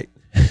spite,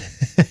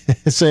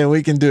 saying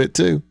we can do it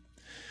too.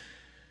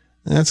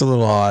 That's a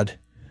little odd.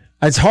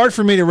 It's hard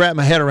for me to wrap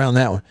my head around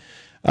that one.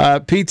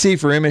 PT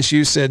for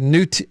MSU said,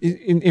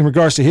 in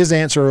regards to his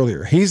answer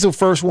earlier, he's the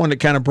first one that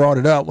kind of brought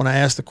it up when I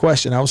asked the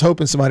question. I was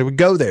hoping somebody would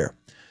go there.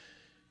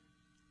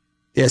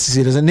 The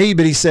SEC doesn't need,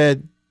 but he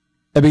said,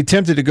 I'd be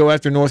tempted to go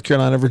after North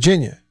Carolina,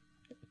 Virginia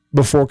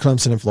before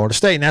Clemson and Florida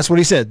State. And that's what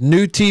he said.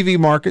 New TV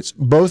markets,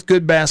 both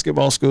good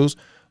basketball schools,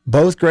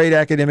 both great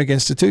academic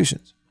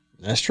institutions.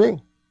 That's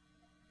true.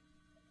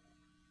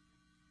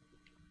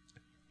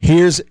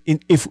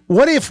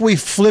 What if we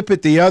flip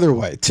it the other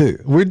way too?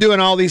 We're doing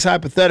all these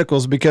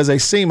hypotheticals because they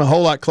seem a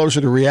whole lot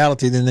closer to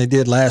reality than they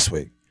did last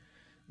week,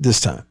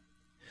 this time.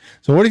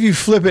 So what if you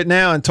flip it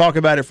now and talk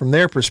about it from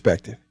their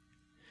perspective?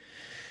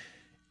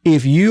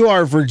 If you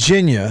are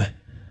Virginia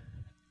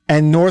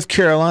and North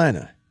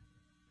Carolina,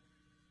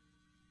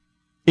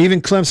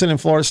 even Clemson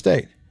and Florida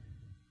State,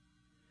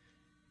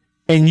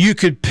 and you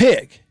could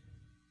pick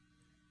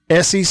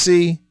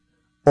SEC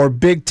or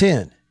Big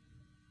Ten,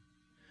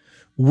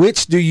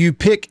 which do you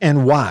pick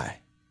and why?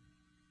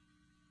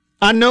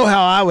 I know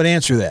how I would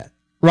answer that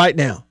right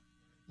now.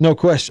 No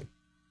question.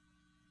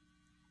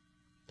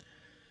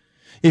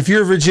 If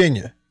you're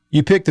Virginia,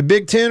 you pick the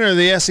Big Ten or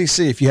the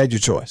SEC if you had your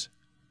choice.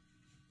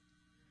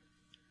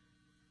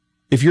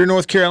 If you're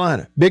North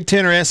Carolina, Big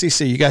Ten or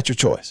SEC, you got your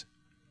choice.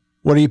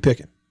 What are you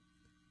picking?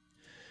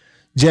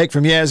 Jake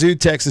from Yazoo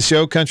texts the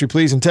show. Country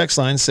Pleasing text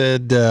line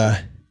said,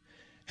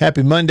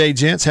 happy Monday,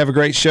 gents. Have a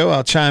great show.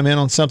 I'll chime in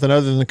on something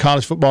other than the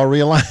college football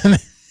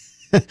realignment.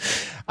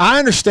 I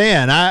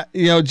understand.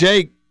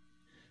 Jake,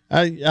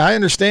 I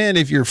understand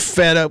if you're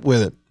fed up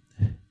with it.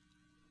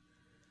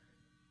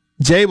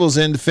 Jabel's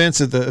in defense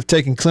of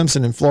taking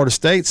Clemson and Florida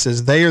State,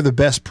 says they are the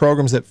best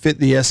programs that fit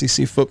the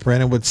SEC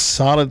footprint and would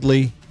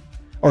solidify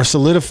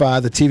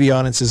the TV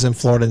audiences in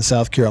Florida and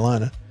South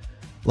Carolina.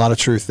 A lot of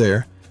truth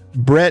there.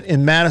 Brett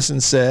in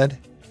Madison said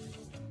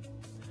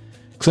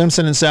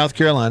Clemson and South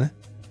Carolina.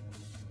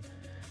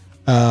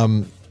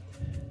 Have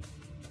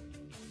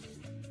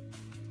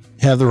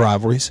the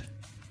rivalries.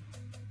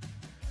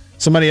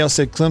 Somebody else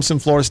said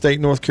Clemson, Florida State,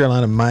 North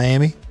Carolina,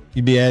 Miami.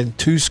 You'd be adding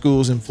 2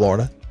 schools in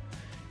Florida.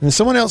 And then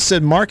someone else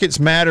said markets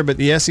matter, but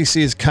the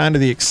SEC is kind of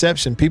the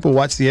exception. People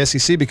watch the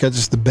SEC because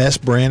it's the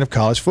best brand of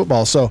college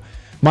football. So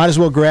might as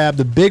well grab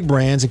the big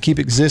brands and keep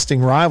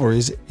existing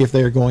rivalries if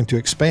they are going to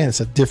expand.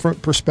 It's a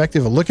different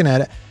perspective of looking at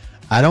it.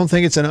 I don't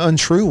think it's an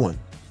untrue one.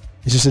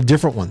 It's just a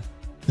different one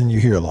than you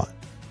hear a lot.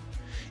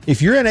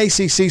 If you're an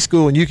ACC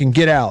school and you can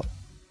get out,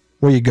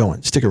 where are you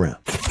going? Stick around.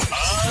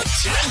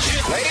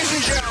 Attention, ladies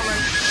and gentlemen,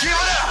 give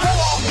it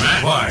up.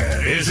 Matt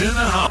Wyatt is in the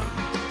house.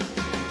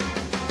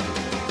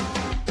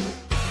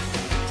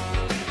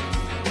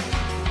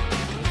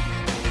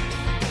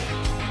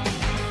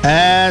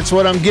 That's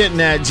what I'm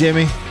getting at,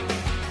 Jimmy.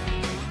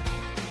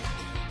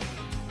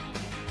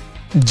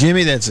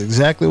 Jimmy, that's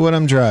exactly what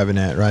I'm driving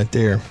at right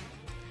there.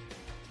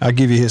 I'll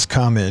give you his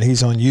comment.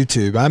 He's on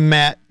YouTube. I'm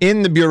Matt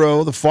in the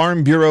Bureau, the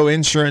Farm Bureau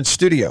Insurance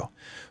Studio.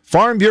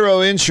 Farm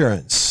Bureau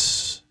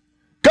Insurance.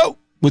 Go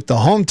with the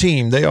home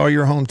team. They are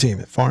your home team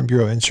at Farm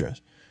Bureau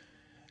Insurance.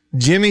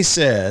 Jimmy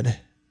said,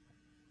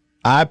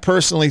 I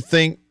personally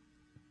think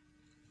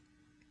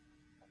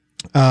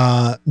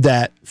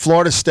that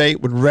Florida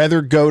State would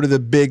rather go to the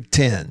Big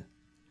Ten.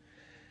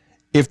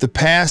 If the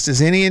past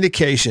is any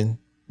indication,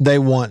 they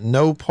want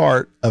no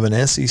part of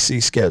an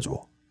SEC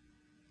schedule.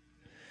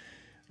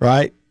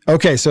 Right?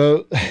 Okay,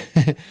 so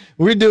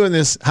we're doing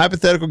this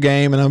hypothetical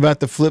game, and I'm about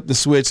to flip the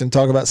switch and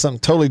talk about something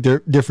totally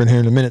different here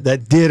in a minute.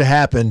 That did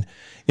happen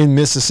in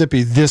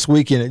Mississippi this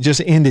weekend. It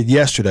just ended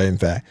yesterday, in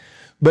fact.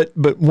 But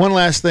one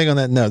last thing on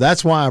that note.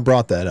 That's why I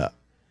brought that up.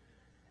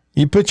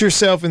 You put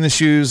yourself in the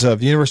shoes of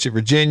the University of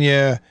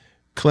Virginia,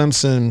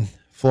 Clemson,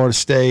 Florida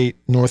State,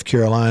 North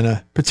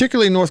Carolina,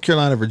 particularly North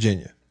Carolina,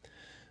 Virginia,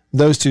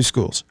 those two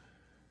schools.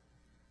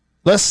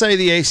 Let's say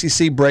the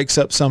ACC breaks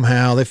up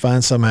somehow. They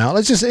find somehow.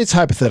 It's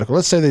hypothetical.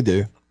 Let's say they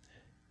do.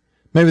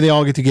 Maybe they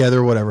all get together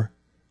or whatever.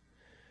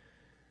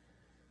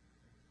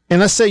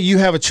 And let's say you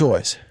have a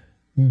choice,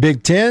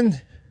 Big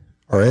Ten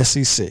or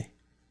SEC.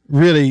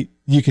 Really,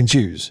 you can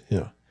choose.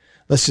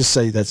 Let's just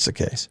say that's the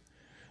case.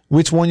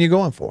 Which one you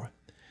going for?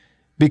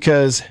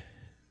 Because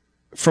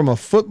from a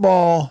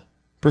football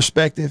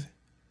perspective,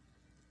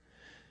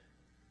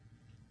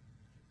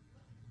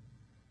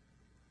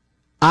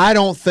 I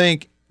don't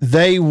think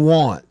they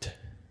want,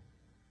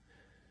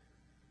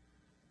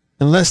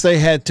 unless they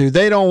had to,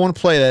 they don't want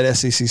to play that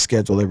SEC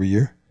schedule every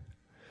year.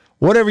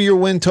 Whatever your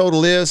win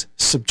total is,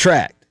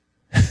 subtract.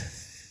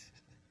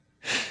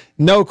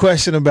 No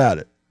question about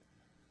it.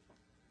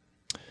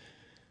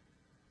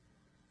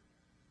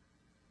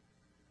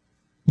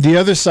 The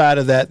other side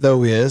of that,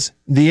 though, is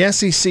the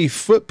SEC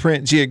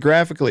footprint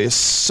geographically is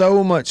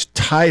so much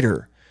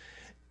tighter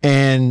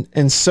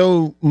and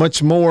so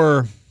much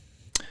more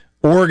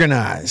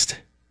organized.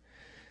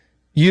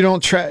 You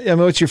don't try.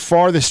 What's your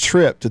farthest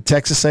trip to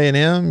Texas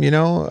A&M?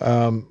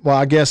 Well,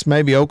 I guess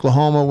maybe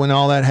Oklahoma when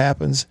all that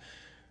happens.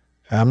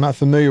 I'm not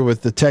familiar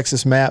with the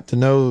Texas map to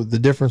know the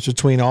difference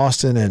between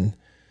Austin and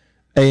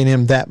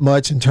A&M that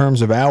much in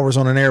terms of hours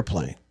on an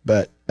airplane.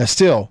 But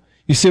still,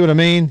 you see what I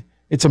mean?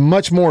 It's a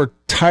much more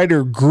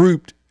tighter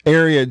grouped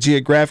area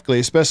geographically,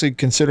 especially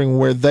considering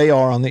where they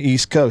are on the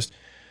East Coast.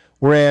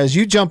 Whereas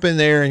you jump in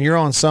there and you're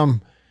on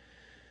some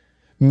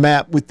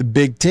map with the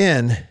Big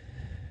Ten.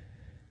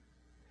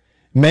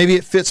 Maybe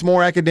it fits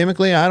more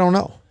academically. I don't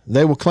know.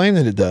 They will claim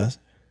that it does.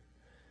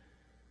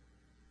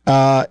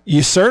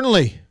 You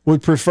certainly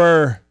would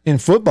prefer in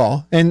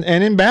football and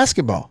in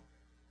basketball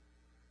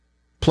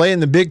playing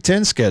the Big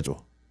Ten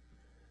schedule.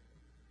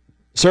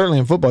 Certainly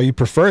in football, you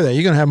prefer that.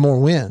 You're going to have more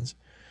wins.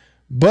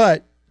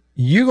 But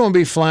you're going to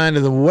be flying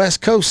to the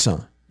West Coast,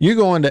 son. You're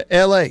going to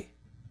L.A.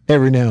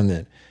 every now and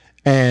then.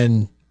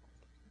 And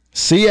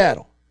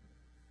Seattle.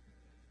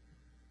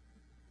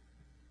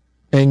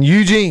 And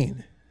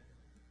Eugene.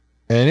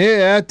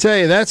 And I tell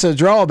you, that's a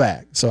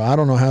drawback. So I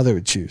don't know how they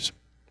would choose.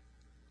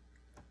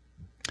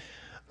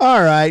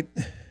 All right.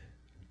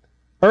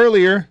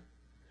 Earlier,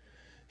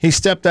 he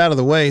stepped out of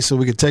the way so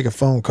we could take a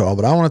phone call,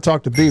 but I want to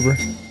talk to Beaver.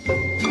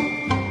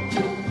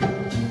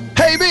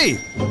 Hey, B!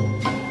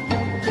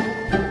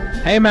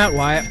 Hey, Matt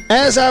Wyatt.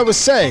 As I was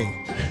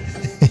saying,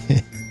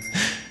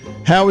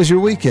 how was your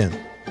weekend?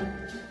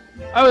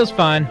 I was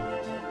fine.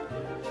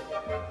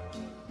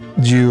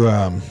 Did you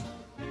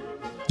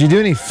do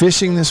any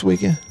fishing this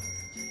weekend?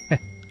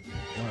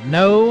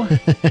 No,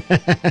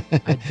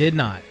 I did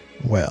not.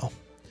 Well,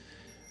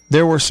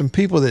 there were some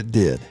people that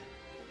did.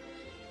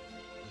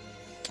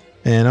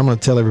 And I'm going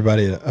to tell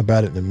everybody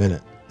about it in a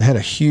minute. I had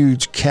a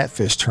huge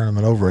catfish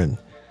tournament over in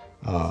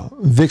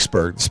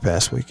Vicksburg this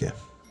past weekend.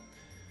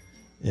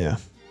 Yeah.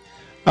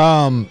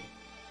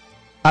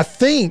 I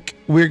think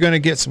we're going to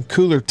get some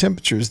cooler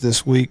temperatures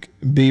this week,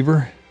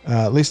 Beaver.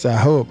 At least I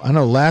hope. I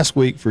know last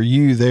week for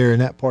you there in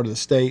that part of the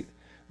state,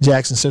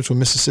 Jackson, Central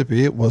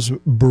Mississippi, it was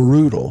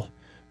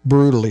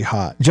brutally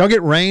hot. Did y'all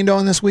get rained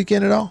on this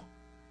weekend at all?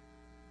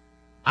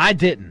 I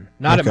didn't.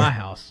 Not at my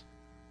house.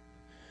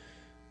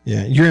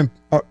 Yeah, you're in.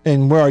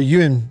 And where are you,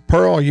 in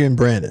Pearl or are you in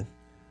Brandon?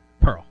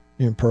 Pearl.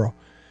 You're in Pearl.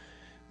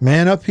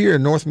 Man, up here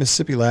in North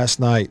Mississippi last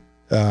night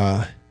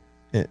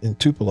in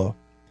Tupelo,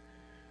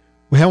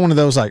 we had one of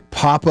those like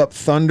pop-up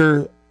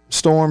thunder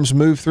storms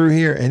move through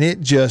here, and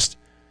it just,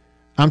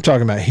 I'm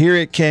talking about here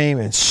it came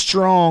and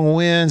strong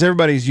winds.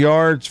 Everybody's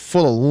yard's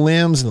full of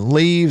limbs and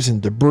leaves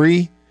and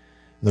debris.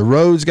 The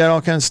roads got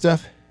all kinds of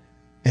stuff.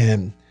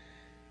 And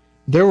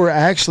there were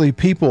actually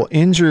people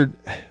injured,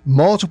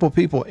 multiple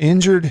people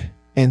injured,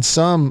 and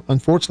some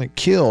unfortunately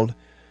killed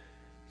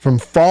from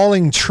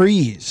falling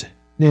trees.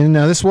 And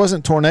now this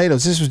wasn't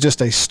tornadoes. This was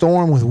just a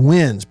storm with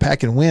winds,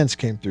 packing winds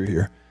came through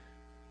here.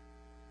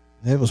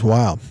 It was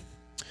wild.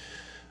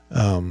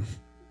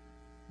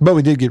 But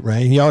we did get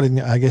rain. Y'all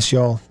didn't. I guess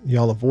y'all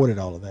avoided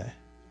all of that.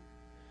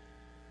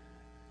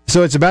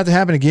 So it's about to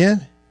happen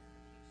again?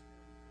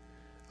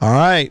 All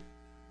right.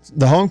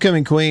 The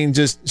homecoming queen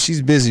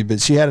she's busy,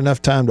 but she had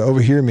enough time to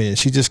overhear me, and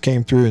she just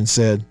came through and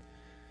said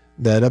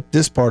that up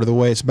this part of the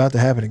way, it's about to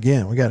happen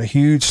again. We got a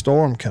huge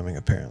storm coming,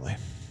 apparently.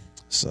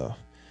 So,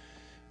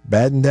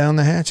 batten down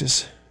the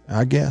hatches,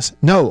 I guess.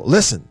 No,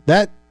 listen,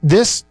 I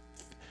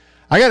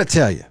got to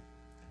tell you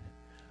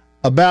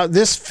about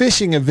this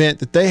fishing event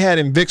that they had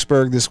in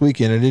Vicksburg this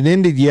weekend, and it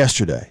ended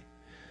yesterday.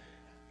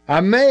 I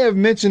may have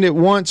mentioned it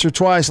once or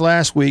twice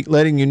last week,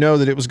 letting you know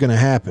that it was going to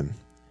happen.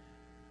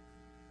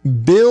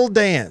 Bill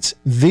Dance,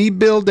 the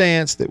Bill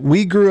Dance that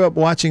we grew up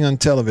watching on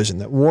television,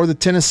 that wore the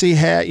Tennessee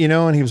hat,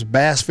 and he was a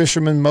bass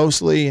fisherman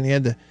mostly, and he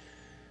had the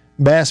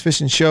bass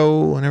fishing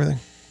show and everything.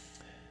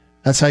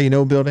 That's how you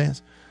know Bill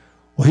Dance.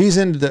 Well,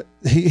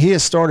 he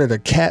has started a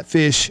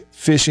catfish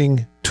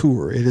fishing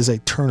tour. It is a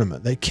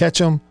tournament. They catch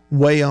them,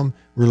 weigh them,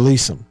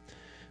 release them.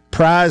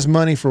 Prize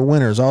money for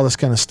winners, all this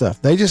kind of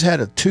stuff. They just had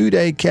a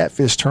 2-day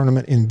catfish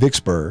tournament in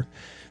Vicksburg.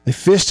 They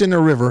fished in the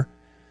river.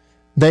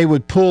 They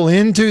would pull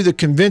into the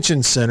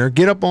convention center,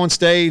 get up on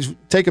stage,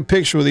 take a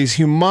picture with these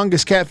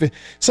humongous catfish.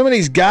 Some of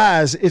these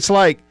guys, it's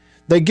like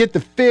they get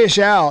the fish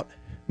out.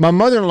 My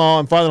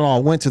mother-in-law and father-in-law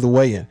went to the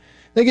weigh-in.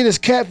 They get this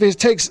catfish,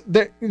 takes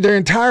their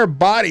entire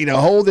body to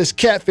hold this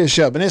catfish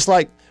up, and it's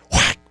like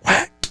whack,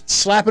 whack,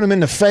 slapping them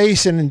in the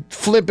face and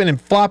flipping and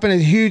flopping.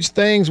 And huge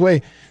things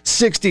weigh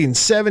 60 and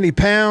 70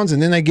 pounds,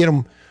 and then they get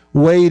them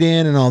weighed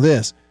in and all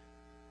this.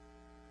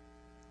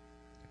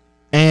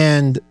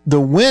 And the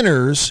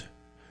winning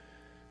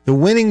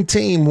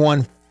team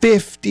won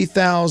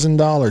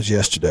 $50,000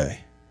 yesterday.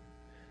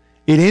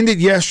 It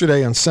ended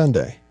yesterday on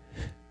Sunday.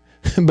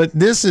 But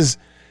this is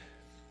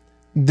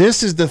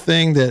the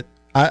thing that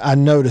I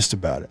noticed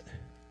about it.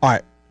 All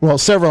right. Well,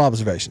 several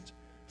observations.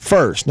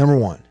 First, number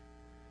one,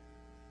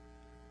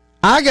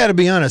 I got to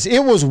be honest,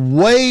 it was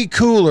way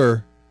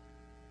cooler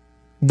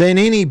than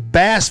any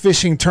bass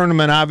fishing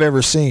tournament I've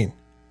ever seen,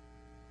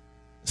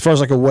 as far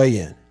as like a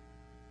weigh-in.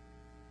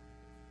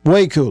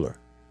 Way cooler.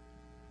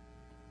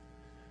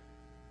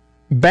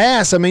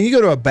 Bass, I mean, you go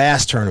to a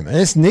bass tournament.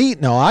 It's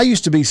neat. No, I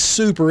used to be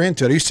super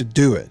into it. I used to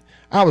do it.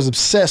 I was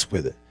obsessed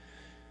with it.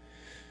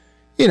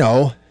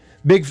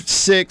 Big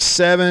 6,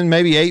 7,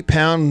 maybe 8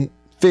 pound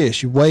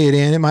fish. You weigh it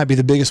in. It might be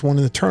the biggest one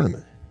in the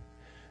tournament.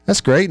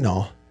 That's great and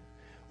all.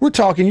 We're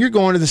talking, you're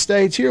going to the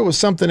stage here with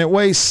something that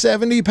weighs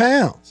 70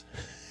 pounds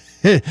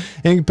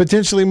and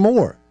potentially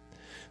more.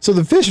 So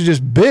the fish are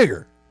just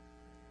bigger.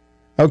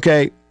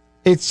 Okay.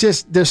 It's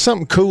just, there's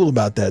something cool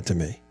about that to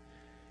me.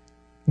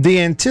 The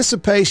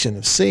anticipation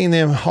of seeing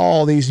them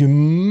haul these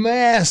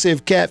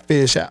massive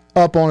catfish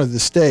up onto the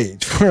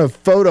stage for a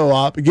photo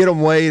op, get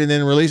them weighed and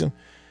then release them,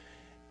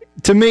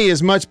 to me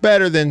is much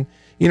better than,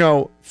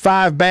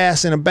 5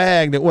 bass in a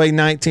bag that weigh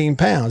 19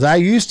 pounds. I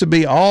used to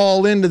be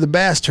all into the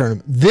bass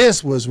tournament.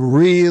 This was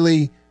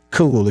really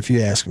cool, if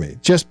you ask me,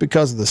 just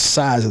because of the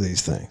size of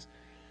these things.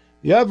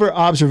 The other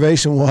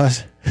observation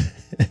was,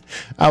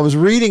 I was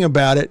reading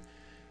about it.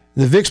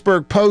 The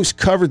Vicksburg Post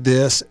covered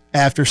this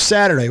after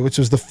Saturday, which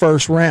was the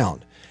first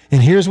round.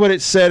 And here's what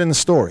it said in the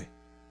story.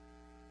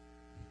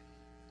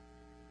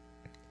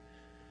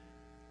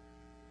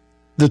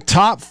 The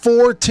top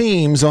 4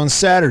 teams on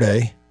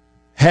Saturday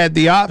had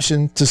the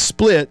option to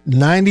split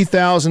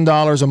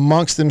 $90,000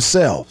 amongst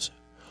themselves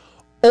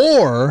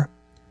or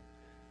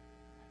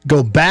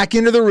go back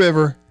into the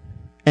river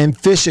and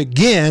fish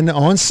again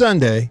on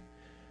Sunday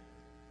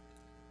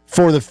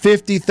for the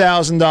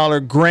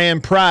 $50,000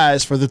 grand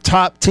prize for the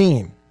top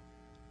team.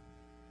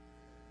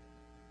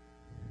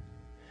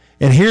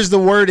 And here's the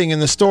wording in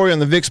the story on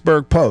the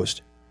Vicksburg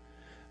Post.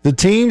 The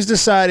teams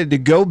decided to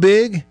go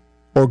big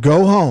or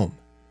go home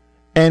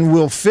and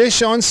will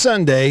fish on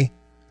Sunday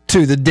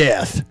to the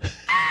death.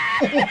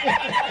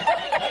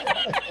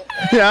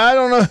 Yeah, I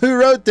don't know who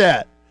wrote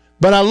that,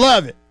 but I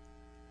love it.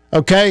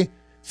 Okay?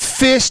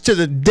 Fish to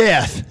the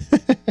death.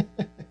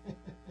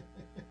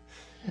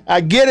 I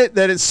get it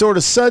that it's sort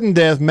of sudden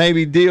death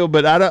maybe deal,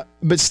 but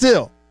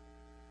still,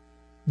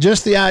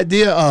 just the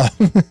idea of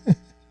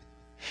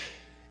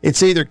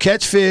it's either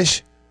catch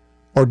fish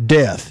or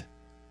death.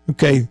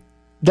 Okay,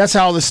 that's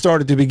how this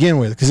started to begin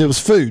with, because it was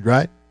food,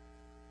 right?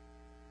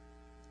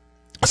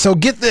 So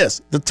get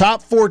this, the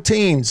top 4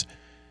 teams,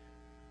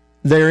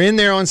 they're in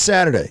there on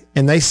Saturday,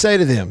 and they say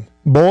to them,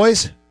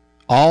 boys,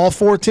 all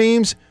 4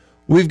 teams,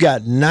 we've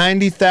got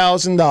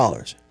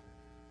 $90,000.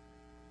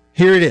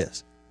 Here it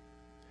is.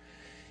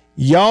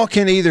 Y'all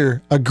can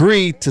either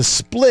agree to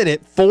split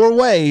it 4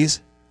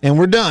 ways and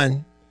we're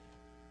done,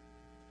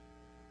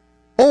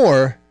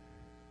 or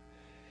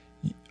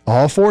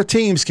all 4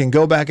 teams can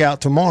go back out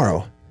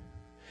tomorrow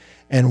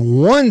and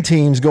one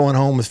team's going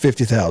home with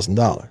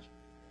 $50,000.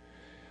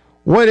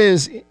 What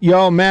is,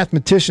 y'all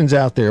mathematicians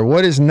out there,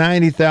 what is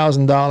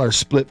 $90,000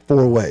 split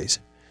 4 ways?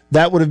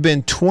 That would have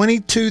been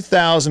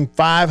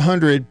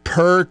 $22,500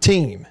 per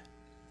team.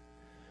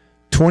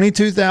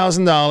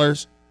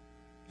 $22,000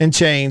 and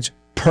change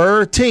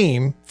per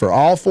team for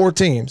all 4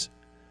 teams.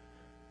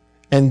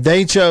 And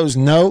they chose,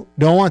 no,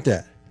 don't want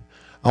that.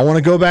 I want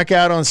to go back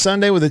out on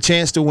Sunday with a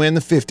chance to win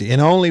the 50.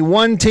 And only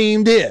one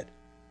team did.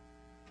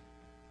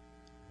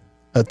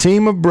 A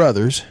team of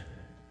brothers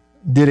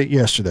did it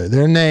yesterday.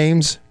 Their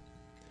names,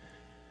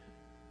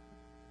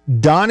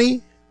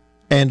 Donnie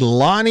and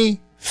Lonnie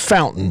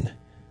Fountain.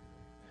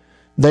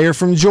 They are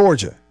from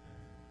Georgia.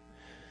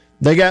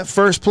 They got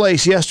first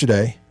place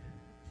yesterday.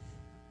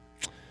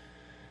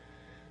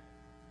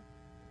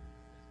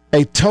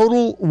 A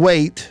total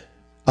weight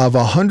of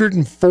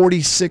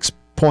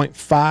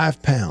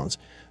 146.5 pounds.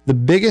 The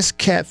biggest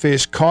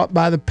catfish caught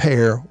by the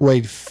pair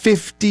weighed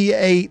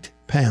 58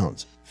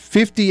 pounds.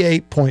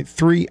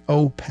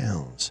 58.30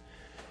 pounds.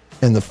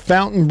 And the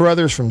Fountain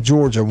Brothers from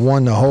Georgia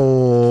won the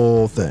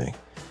whole thing.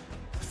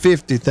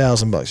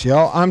 $50,000.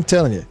 Y'all, I'm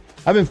telling you,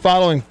 I've been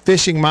following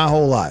fishing my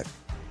whole life.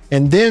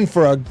 And then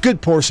for a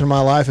good portion of my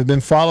life, I've been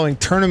following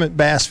tournament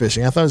bass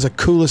fishing. I thought it was the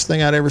coolest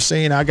thing I'd ever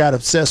seen. I got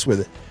obsessed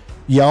with it.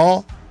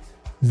 Y'all,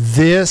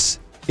 this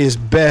is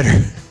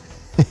better.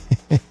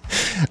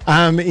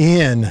 I'm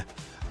in.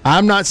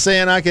 I'm not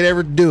saying I could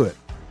ever do it.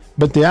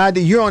 But the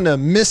idea, you're on the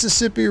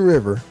Mississippi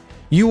River,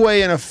 you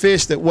weigh in a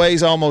fish that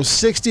weighs almost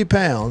 60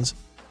 pounds,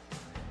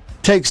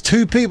 takes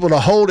two people to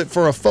hold it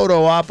for a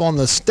photo op on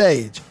the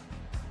stage.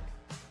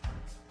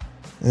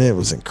 It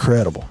was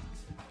incredible.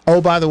 Oh,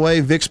 by the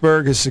way,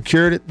 Vicksburg has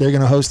secured it. They're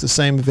going to host the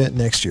same event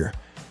next year.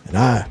 And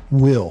I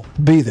will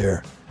be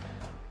there,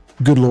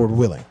 good Lord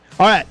willing.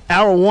 All right,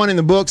 hour 1 in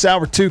the books,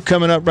 hour 2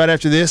 coming up right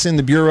after this in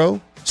the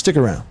Bureau. Stick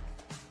around.